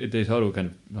break. They thought it would kind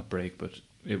of not break, but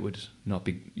it would not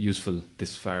be useful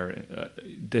this far.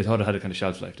 They thought it had a kind of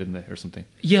shelf life, didn't they, or something?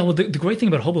 Yeah, well, the great thing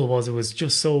about Hubble was it was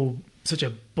just such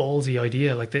a ballsy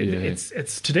idea. Like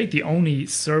it's to date the only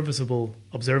serviceable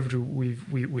observatory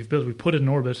we've built. We put it in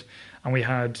orbit, and we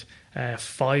had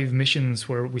 5 missions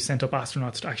where we sent up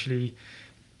astronauts to actually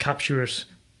capture it,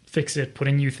 fix it, put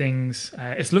in new things.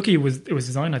 It's lucky it was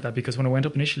designed like that, because when it went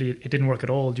up initially, it didn't work at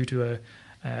all due to a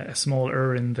small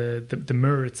error in the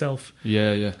mirror itself.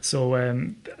 Yeah. So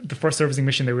the first servicing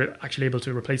mission, they were actually able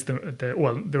to replace they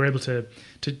were able to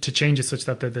change it such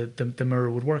that the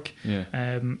mirror would work. Yeah.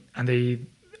 And they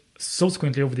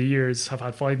subsequently over the years have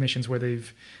had 5 missions where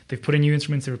they've put in new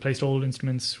instruments, they replaced old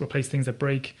instruments, replaced things that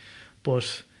break.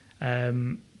 But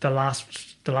the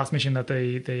last mission that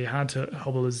they had to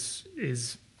Hubble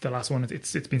is the last one.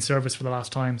 It's been serviced for the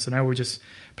last time, so now we're just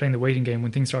playing the waiting game.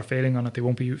 When things start failing on it, they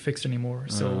won't be fixed anymore.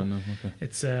 So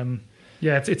it's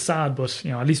it's sad, but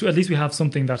at least we have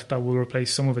something that will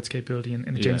replace some of its capability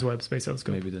in the James Webb Space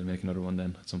Telescope. Maybe they'll make another one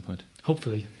then at some point.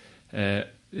 Hopefully.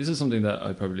 This is something that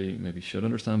I probably maybe should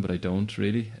understand, but I don't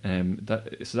really.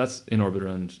 So that's in orbit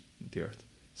around the Earth.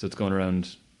 So it's going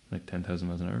around like 10,000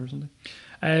 miles an hour or something.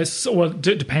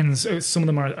 Depends. Some of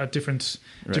them are at different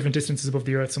distances above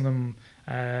the Earth. Some of them.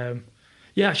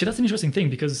 Actually, that's an interesting thing,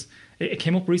 because it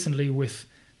came up recently with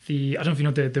I don't know if you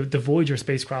know, the Voyager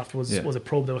spacecraft was a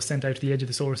probe that was sent out to the edge of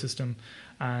the solar system,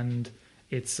 and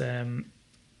it's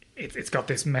got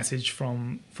this message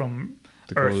from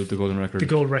Earth, the golden record. The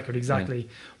gold record, exactly. Yeah.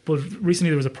 But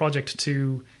recently there was a project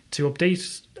to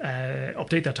update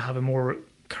that to have a more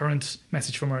current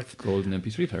message from Earth. Golden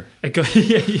MP3 player.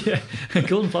 A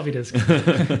golden floppy disk.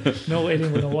 No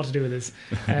alien will know what to do with this.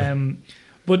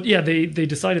 But yeah, they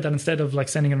decided that instead of like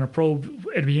sending in a probe,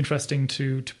 it'd be interesting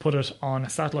to put it on a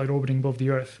satellite orbiting above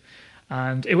the Earth.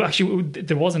 And it wasn't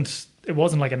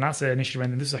like a NASA initiative or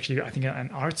anything. This is actually, I think, an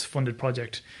arts funded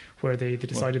project where they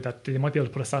decided that they might be able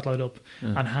to put a satellite up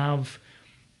and have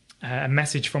a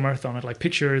message from Earth on it, like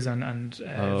pictures and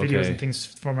videos and things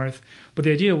from Earth. But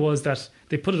the idea was that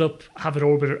they put it up, have it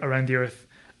orbit around the Earth,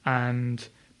 and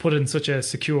put it in such a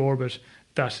secure orbit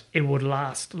that it would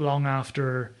last long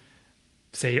after,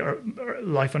 say,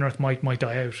 life on Earth might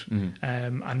die out.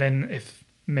 Mm-hmm. And then if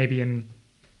maybe in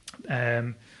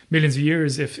millions of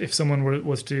years, if someone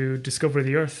was to discover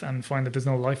the Earth and find that there's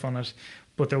no life on it,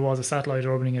 but there was a satellite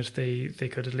orbiting it, they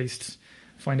could at least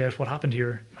find out what happened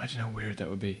here. Imagine how weird that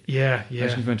would be. Yeah.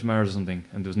 Imagine if you went to Mars or something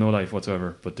and there's no life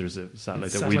whatsoever, but there's a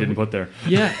satellite that we didn't put there.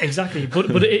 Yeah, exactly.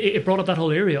 But it brought up that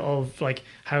whole area of like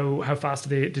how fast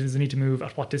does it need to move,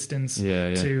 at what distance.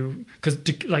 Because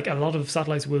like a lot of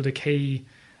satellites will decay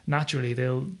naturally.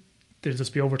 They'll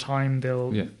just be over time.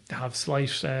 They'll have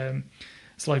slight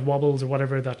wobbles or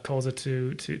whatever that cause it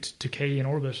to decay in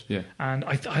orbit. Yeah. And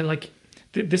I like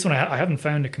this one. I haven't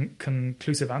found a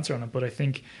conclusive answer on it, but I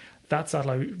think that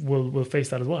satellite will face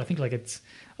that as well. I think like it's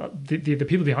the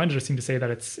people behind it seem to say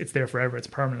that it's there forever, it's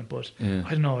permanent. But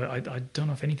I don't know. I don't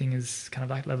know if anything is kind of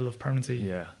that level of permanency.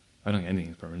 Yeah, I don't think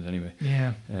anything is permanent anyway.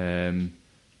 Yeah.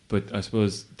 But I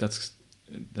suppose that's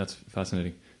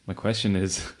fascinating. My question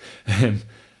is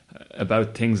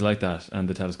about things like that and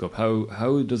the telescope.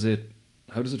 How does it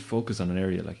focus on an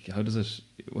area? Like, how does it,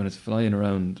 when it's flying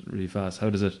around really fast, how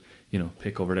does it,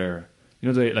 pick over there?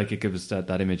 Like it gives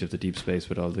that image of the deep space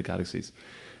with all the galaxies.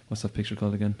 What's that picture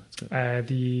called again?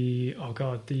 The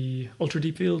ultra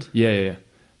deep field. Yeah.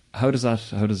 How does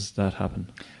that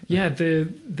happen? Yeah,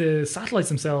 the satellites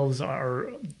themselves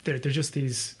they're just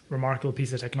these remarkable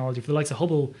pieces of technology. For the likes of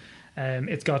Hubble,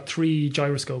 it's got 3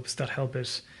 gyroscopes that help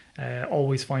it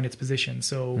always find its position.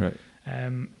 So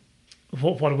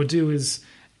what it would do is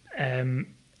it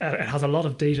has a lot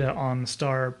of data on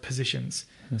star positions.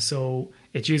 So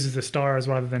it uses the stars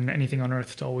rather than anything on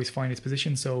Earth to always find its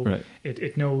position. So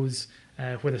it knows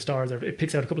where the stars are. It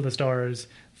picks out a couple of the stars,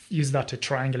 uses that to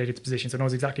triangulate its position, so it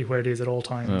knows exactly where it is at all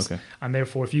times. And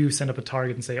therefore, if you send up a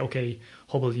target and say, okay,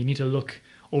 Hubble, you need to look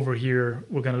over here,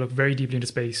 we're going to look very deeply into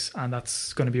space, and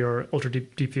that's going to be our ultra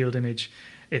deep field image.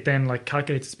 It then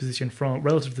calculates its position from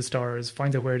relative to the stars,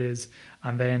 finds out where it is,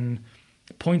 and then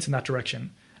points in that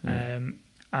direction.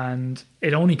 And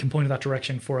it only can point in that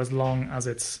direction for as long as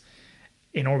it's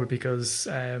in orbit, because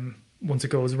once it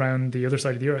goes around the other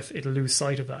side of the Earth, it'll lose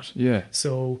sight of that. Yeah.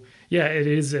 So yeah,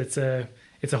 it's a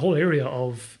whole area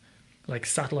of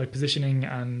satellite positioning,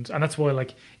 and that's why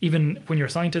even when you're a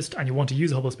scientist and you want to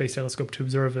use a Hubble Space Telescope to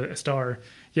observe a star,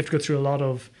 you have to go through a lot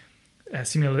of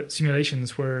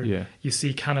simulations where you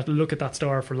see, can it look at that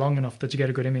star for long enough that you get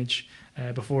a good image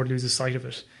before it loses sight of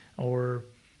it. Or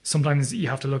sometimes you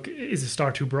have to look, is the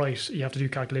star too bright? You have to do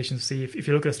calculations to see if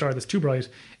you look at a star that's too bright,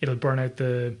 it'll burn out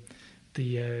the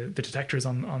detectors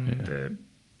on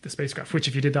the spacecraft. Which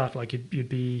if you did that, you'd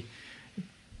be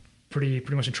pretty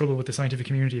much in trouble with the scientific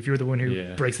community if you're the one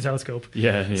who breaks the telescope.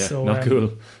 So, not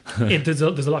cool. There's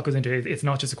a lot goes into it. It's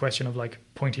not just a question of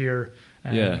point here.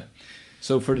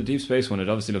 So for the deep space one, it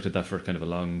obviously looked at that for kind of a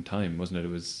long time, wasn't it?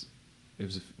 It was.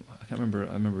 I can't remember.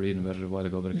 I remember reading about it a while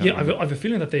ago, but I can't remember. I've a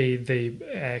feeling that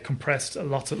they compressed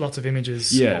lots of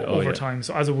images over time.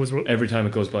 So as it was, every time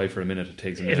it goes by for a minute, it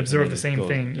takes a minute. It observed the same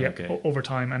thing, over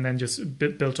time, and then just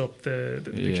built up the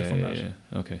picture from that.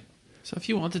 Okay. So if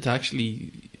you wanted to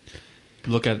actually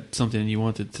look at something and you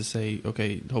wanted to say,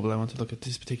 okay, Hubble, I want to look at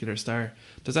this particular star,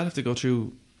 does that have to go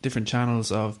through different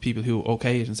channels of people who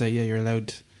okay it and say, yeah, you're allowed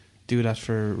to do that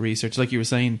for research? Like you were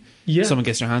saying, someone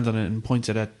gets their hands on it and points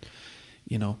it at,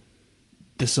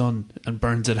 the sun and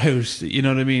burns it out. You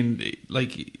know what I mean?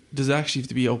 Does it actually have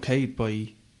to be okayed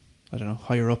by, I don't know,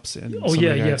 higher ups? So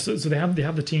they have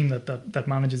the team that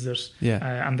manages it.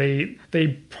 And they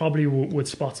probably would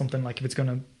spot something if it's going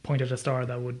to point at a star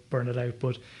that would burn it out.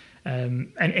 But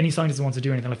and any scientist that wants to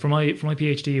do anything, for my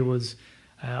PhD, it was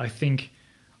I think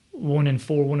 1 in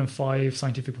 4, 1 in 5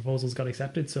 scientific proposals got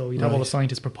accepted. So you'd have all the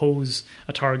scientists propose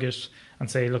a target and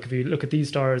say, look, if you look at these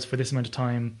stars for this amount of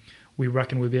time, we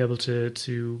reckon we'll be able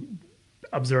to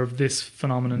observe this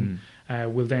phenomenon.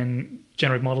 We'll then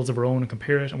generate models of our own and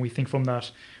compare it, and we think from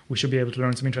that we should be able to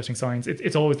learn some interesting science.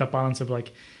 It's always that balance of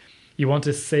you want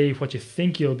to say what you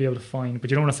think you'll be able to find,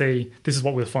 but you don't want to say this is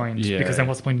what we'll find, because then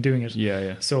what's the point in doing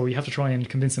it? So you have to try and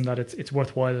convince them that it's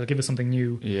worthwhile, give us something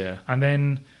new. And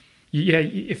then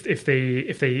if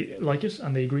they like it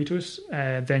and they agree to it,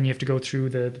 then you have to go through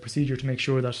the procedure to make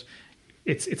sure that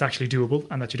it's actually doable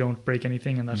and that you don't break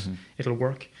anything and that it'll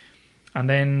work. And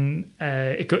then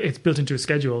it's built into a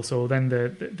schedule. So then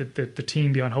the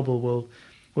team behind Hubble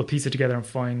will piece it together and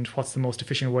find what's the most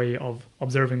efficient way of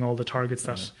observing all the targets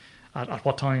that at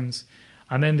what times.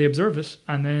 And then they observe it,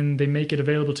 and then they make it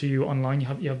available to you online. You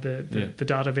have the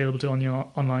data available to you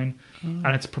online, and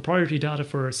it's proprietary data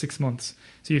for 6 months.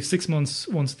 So you have 6 months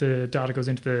once the data goes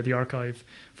into the archive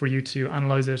for you to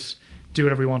analyze it, do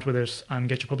whatever you want with it, and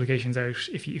get your publications out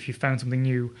if you found something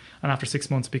new. And after 6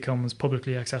 months, it becomes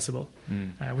publicly accessible,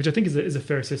 which I think is a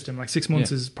fair system. 6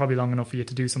 months is probably long enough for you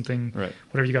to do something,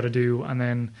 whatever you got to do, and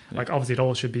then obviously it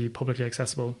all should be publicly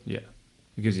accessible.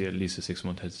 It gives you at least a 6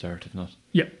 month head start, if not.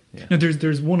 Now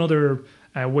there's one other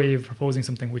way of proposing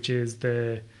something, which is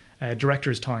the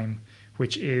director's time,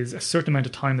 which is a certain amount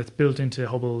of time that's built into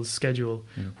Hubble's schedule,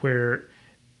 where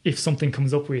if something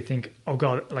comes up where you think, oh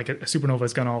God, a supernova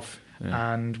has gone off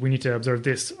and we need to observe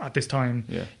this at this time,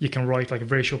 you can write a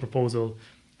very short proposal,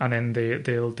 and then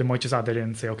they might just add that in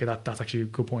and say, okay, that's actually a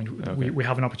good point. We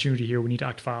have an opportunity here, we need to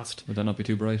act fast. Would that not be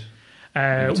too bright?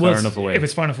 If it's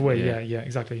far enough away, yeah,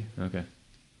 exactly. Okay.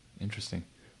 Interesting.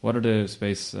 What are the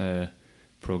space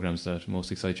programs that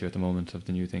most excite you at the moment of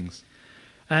the new things?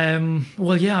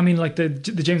 Well, yeah, I mean, like the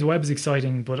James Webb is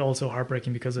exciting, but also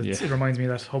heartbreaking because it reminds me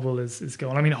that Hubble is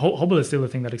going. I mean, Hubble is still the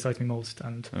thing that excites me most,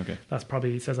 and that's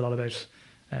probably says a lot about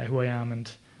who I am.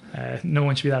 And no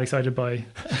one should be that excited by.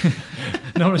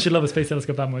 No one should love a space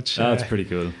telescope that much. That's pretty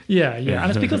cool. Yeah, and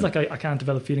it's because like I can't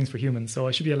develop feelings for humans, so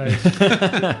I should be allowed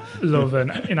to love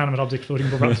an inanimate object floating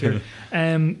above atmosphere.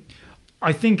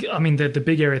 I think, I mean, the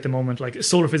big area at the moment, like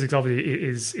solar physics, obviously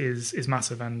is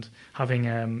massive, and having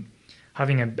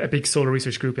a big solar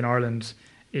research group in Ireland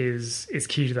is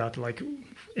key to that. Like,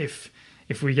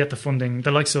 if we get the funding,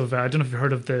 the likes of I don't know if you've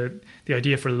heard of the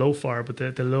idea for LOFAR,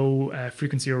 but the low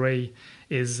frequency array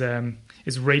is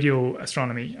radio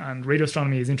astronomy, and radio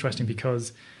astronomy is interesting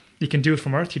because you can do it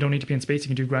from Earth. You don't need to be in space. You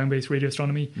can do ground-based radio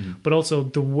astronomy, but also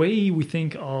the way we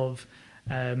think of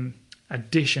a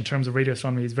dish in terms of radio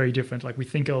astronomy is very different. Like we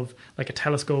think of like a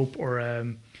telescope or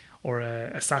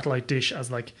a satellite dish as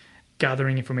like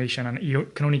gathering information, and you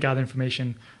can only gather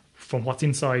information from what's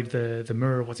inside the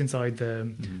mirror, what's inside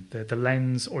the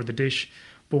lens or the dish.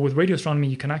 But with radio astronomy,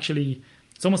 you can actually,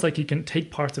 it's almost like you can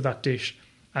take parts of that dish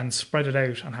and spread it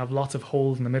out and have lots of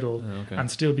holes in the middle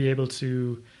and still be able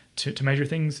to measure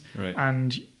things. Right.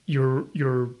 And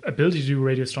your ability to do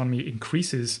radio astronomy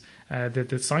increases,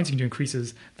 the science you can do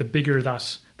increases the bigger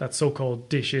that so-called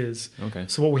dish is. Okay.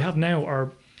 So what we have now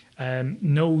are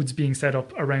nodes being set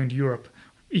up around Europe,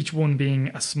 each one being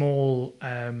a small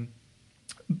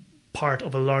part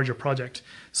of a larger project.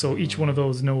 So each one of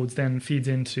those nodes then feeds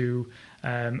into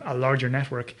a larger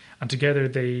network, and together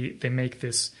they make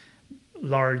this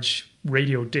large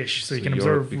radio dish. So you can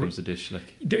Europe observe. Becomes a dish, like.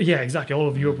 Yeah, exactly. All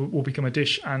of Europe will become a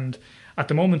dish, and at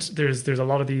the moment there's a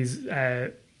lot of these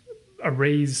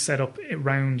arrays set up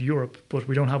around Europe, but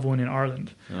we don't have one in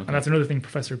Ireland. And that's another thing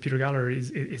Professor Peter Galler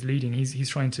is leading. He's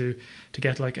trying to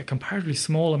get like a comparatively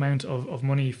small amount of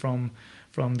money from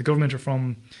the government or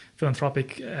from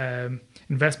philanthropic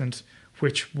investment,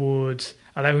 which would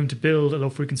allow him to build a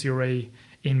low frequency array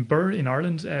in Birr in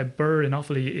Ireland. Birr in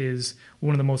Offaly is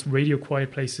one of the most radio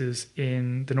quiet places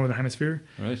in the Northern Hemisphere.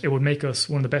 Right. It would make us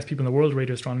one of the best people in the world at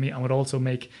radio astronomy, and would also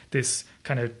make this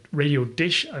kind of radio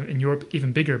dish in Europe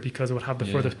even bigger because it would have the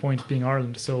furthest point being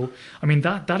Ireland. So, I mean,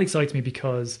 that excites me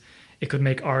because it could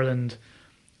make Ireland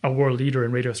a world leader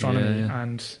in radio astronomy.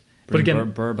 And but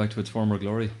again, Birr back to its former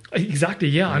glory. Exactly,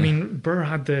 yeah. I mean, Birr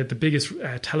had the biggest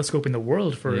telescope in the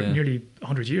world for nearly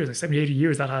 100 years, like 70, 80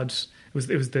 years. It was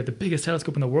the biggest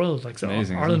telescope in the world. Like, so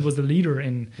amazing, Ireland was the leader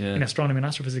in astronomy and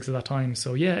astrophysics at that time.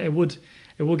 So yeah, it would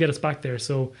get us back there.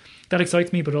 So that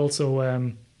excites me, but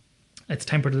also it's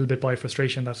tempered a little bit by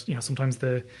frustration that sometimes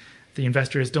the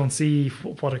investors don't see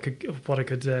what it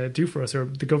could do for us, or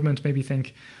the government maybe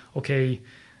think, okay,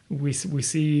 we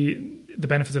see the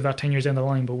benefits of that 10 years down the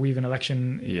line, but we have an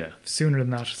election sooner than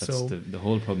that. That's so the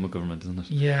whole problem with government, isn't it?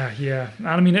 Yeah. And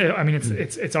I mean,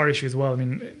 it's our issue as well. I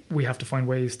mean, we have to find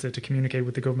ways to communicate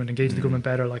with the government, engage the government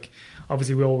better. Like,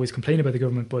 obviously, we always complain about the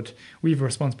government, but we have a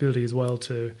responsibility as well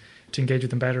to engage with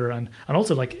them better. And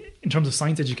also, like, in terms of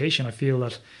science education, I feel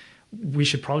that we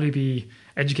should probably be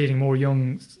educating more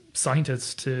young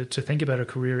scientists to think about a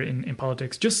career in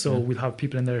politics, just so we'll have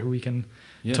people in there who we can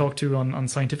talk to on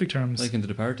scientific terms. Like in The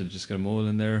Departed, just get a mole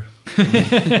in there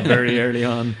very early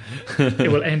on. It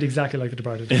will end exactly like The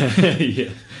Departed.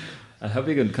 Yeah. How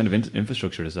big a kind of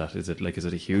infrastructure is that? Is it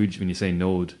a huge, when you say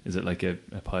node, is it like a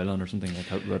pylon or something?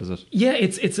 Like, what is it? Yeah,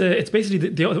 it's basically,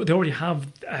 they already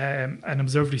have an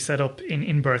observatory set up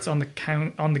in Birr. It's on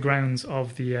the grounds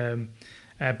of the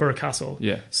Birr Castle.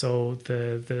 Yeah. So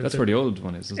that's where the old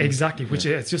one is, isn't exactly, it? Which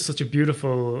it's just such a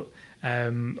beautiful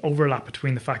overlap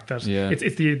between the fact that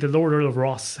it's the Lord Earl of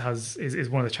Ross is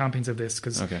one of the champions of this,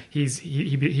 because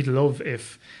he'd love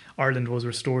if Ireland was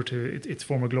restored to its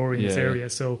former glory in this area.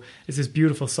 So it's this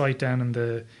beautiful site down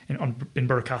in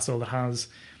Birr Castle that has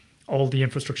all the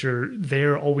infrastructure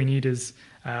there. All we need is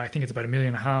I think it's about $1.5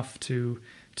 million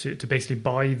to basically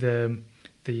buy the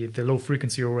low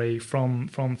frequency array from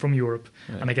Europe,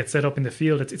 and it gets set up in the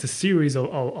field. It's a series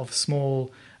of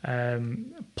small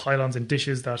pylons and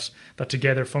dishes that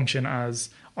together function as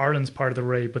Ireland's part of the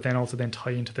array, but then also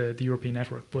tie into the European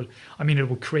network. But I mean,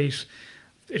 it'd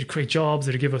create jobs.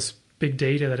 It'd give us big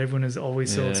data that everyone is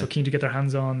always so keen to get their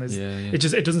hands on. It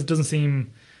doesn't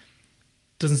seem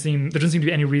there doesn't seem to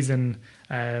be any reason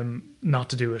not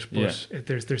to do it. But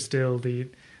there's still the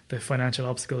financial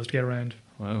obstacles to get around.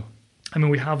 Wow. I mean,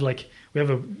 we have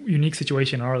a unique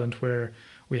situation in Ireland where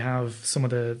we have some of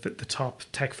the top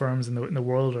tech firms in the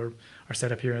world are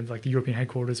set up here, and like the European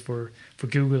headquarters for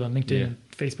Google and LinkedIn, and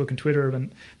Facebook and Twitter,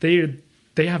 and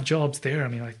they have jobs there. I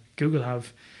mean, like Google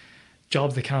have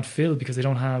jobs they can't fill because they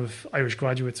don't have Irish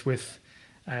graduates with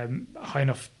high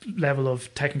enough level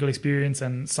of technical experience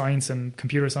and science and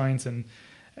computer science and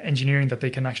engineering that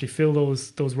they can actually fill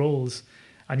those roles.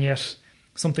 And yet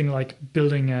something like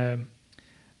building a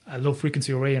low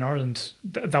frequency array in Ireland,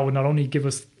 that would not only give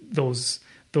us those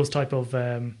type of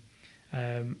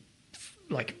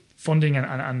like funding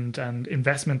and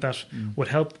investment that would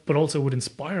help, but also would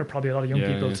inspire probably a lot of young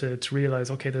people to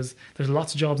realize, okay, there's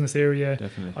lots of jobs in this area.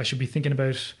 Definitely. I should be thinking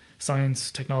about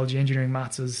science, technology, engineering,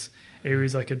 maths as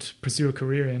areas I could pursue a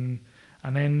career in.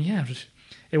 And then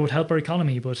it would help our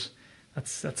economy, but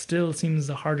that still seems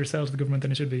a harder sell to the government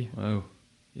than it should be. Wow.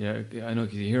 Yeah, I know,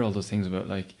 because you hear all those things about,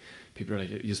 like, people are like,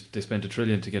 they spent $1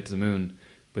 trillion to get to the moon,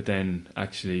 but then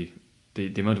actually the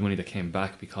amount of money that came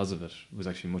back because of it was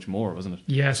actually much more, wasn't it?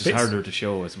 Yeah, it's harder to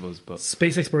show, I suppose. But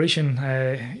space exploration,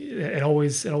 it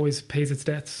always pays its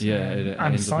debts. Yeah,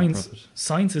 and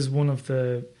science is one of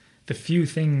the few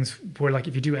things where, like,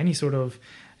 if you do any sort of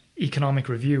economic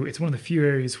review, it's one of the few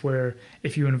areas where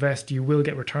if you invest, you will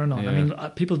get return on. Yeah. I mean,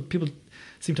 people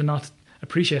seem to not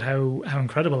appreciate how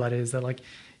incredible that is. That, like,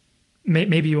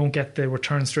 maybe you won't get the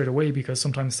return straight away because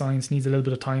sometimes science needs a little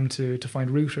bit of time to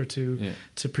find root or to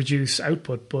produce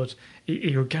output, but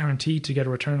you're guaranteed to get a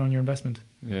return on your investment.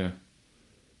 Yeah.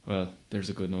 Well, there's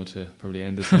a good note to probably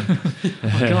end this one.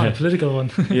 Oh God, a political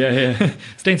one. Yeah.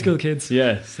 Stay in school, kids.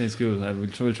 Yeah, stay in school.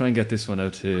 We'll try and get this one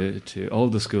out to all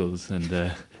the schools and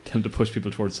tell them to push people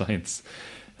towards science.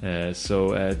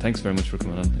 So thanks very much for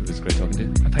coming on. It was great talking to you.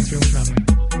 And thanks very much for having me.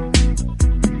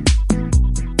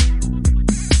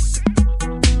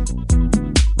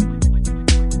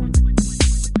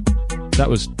 That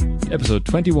was episode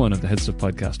 21 of the HeadStuff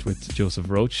Podcast with Joseph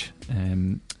Roche.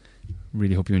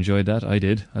 Really hope you enjoyed that. I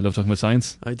did. I love talking about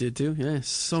science. I did too. Yeah, it's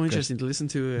so interesting to listen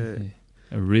to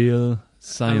a real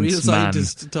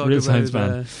scientist talk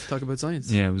about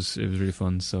science. Yeah, it was really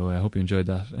fun. So I hope you enjoyed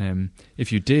that.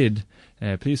 If you did,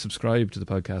 please subscribe to the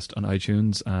podcast on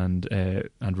iTunes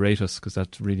and rate us, because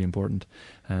that's really important.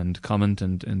 And comment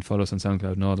and follow us on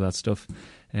SoundCloud and all of that stuff.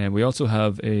 We also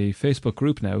have a Facebook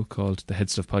group now called the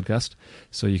HeadStuff Podcast,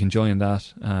 so you can join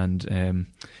that, and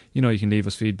you can leave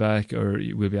us feedback, or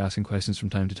we'll be asking questions from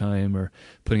time to time, or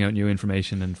putting out new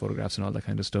information and photographs and all that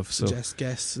kind of stuff. Suggest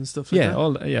guests and stuff like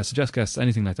that. Suggest guests,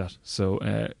 anything like that. So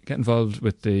get involved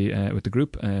with the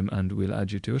group, and we'll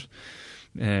add you to it.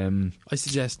 I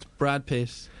suggest Brad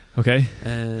Pitt. Okay.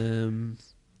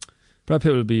 Brad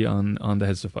Pitt will be on the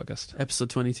HeadStuff Podcast. Episode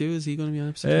 22, is he going to be on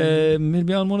episode 22?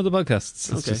 Maybe on one of the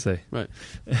podcasts, let's just say. Right.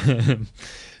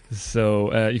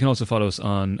 So you can also follow us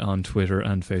on Twitter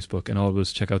and Facebook, and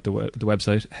always check out the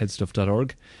website,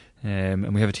 headstuff.org.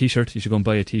 And we have a t-shirt. You should go and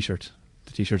buy a t-shirt.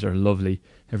 The t-shirts are lovely.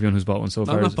 Everyone who's bought one so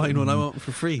far... I'm not buying one, I want one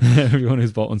for free. Everyone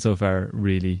who's bought one so far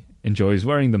really enjoys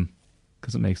wearing them,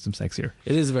 because it makes them sexier.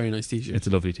 It is a very nice t-shirt. It's a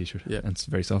lovely t-shirt. Yeah. And it's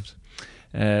very soft.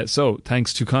 So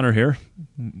thanks to Connor here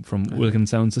from Wilkin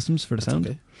Sound Systems for the sound.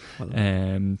 Okay.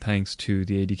 Well, thanks to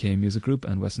the ADK Music Group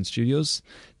and Western Studios.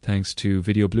 Thanks to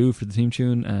Video Blue for the theme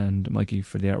tune and Mikey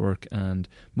for the artwork. And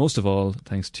most of all,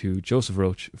 thanks to Joseph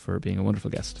Roche for being a wonderful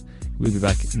guest. We'll be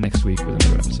back next week with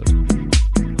another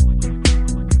episode.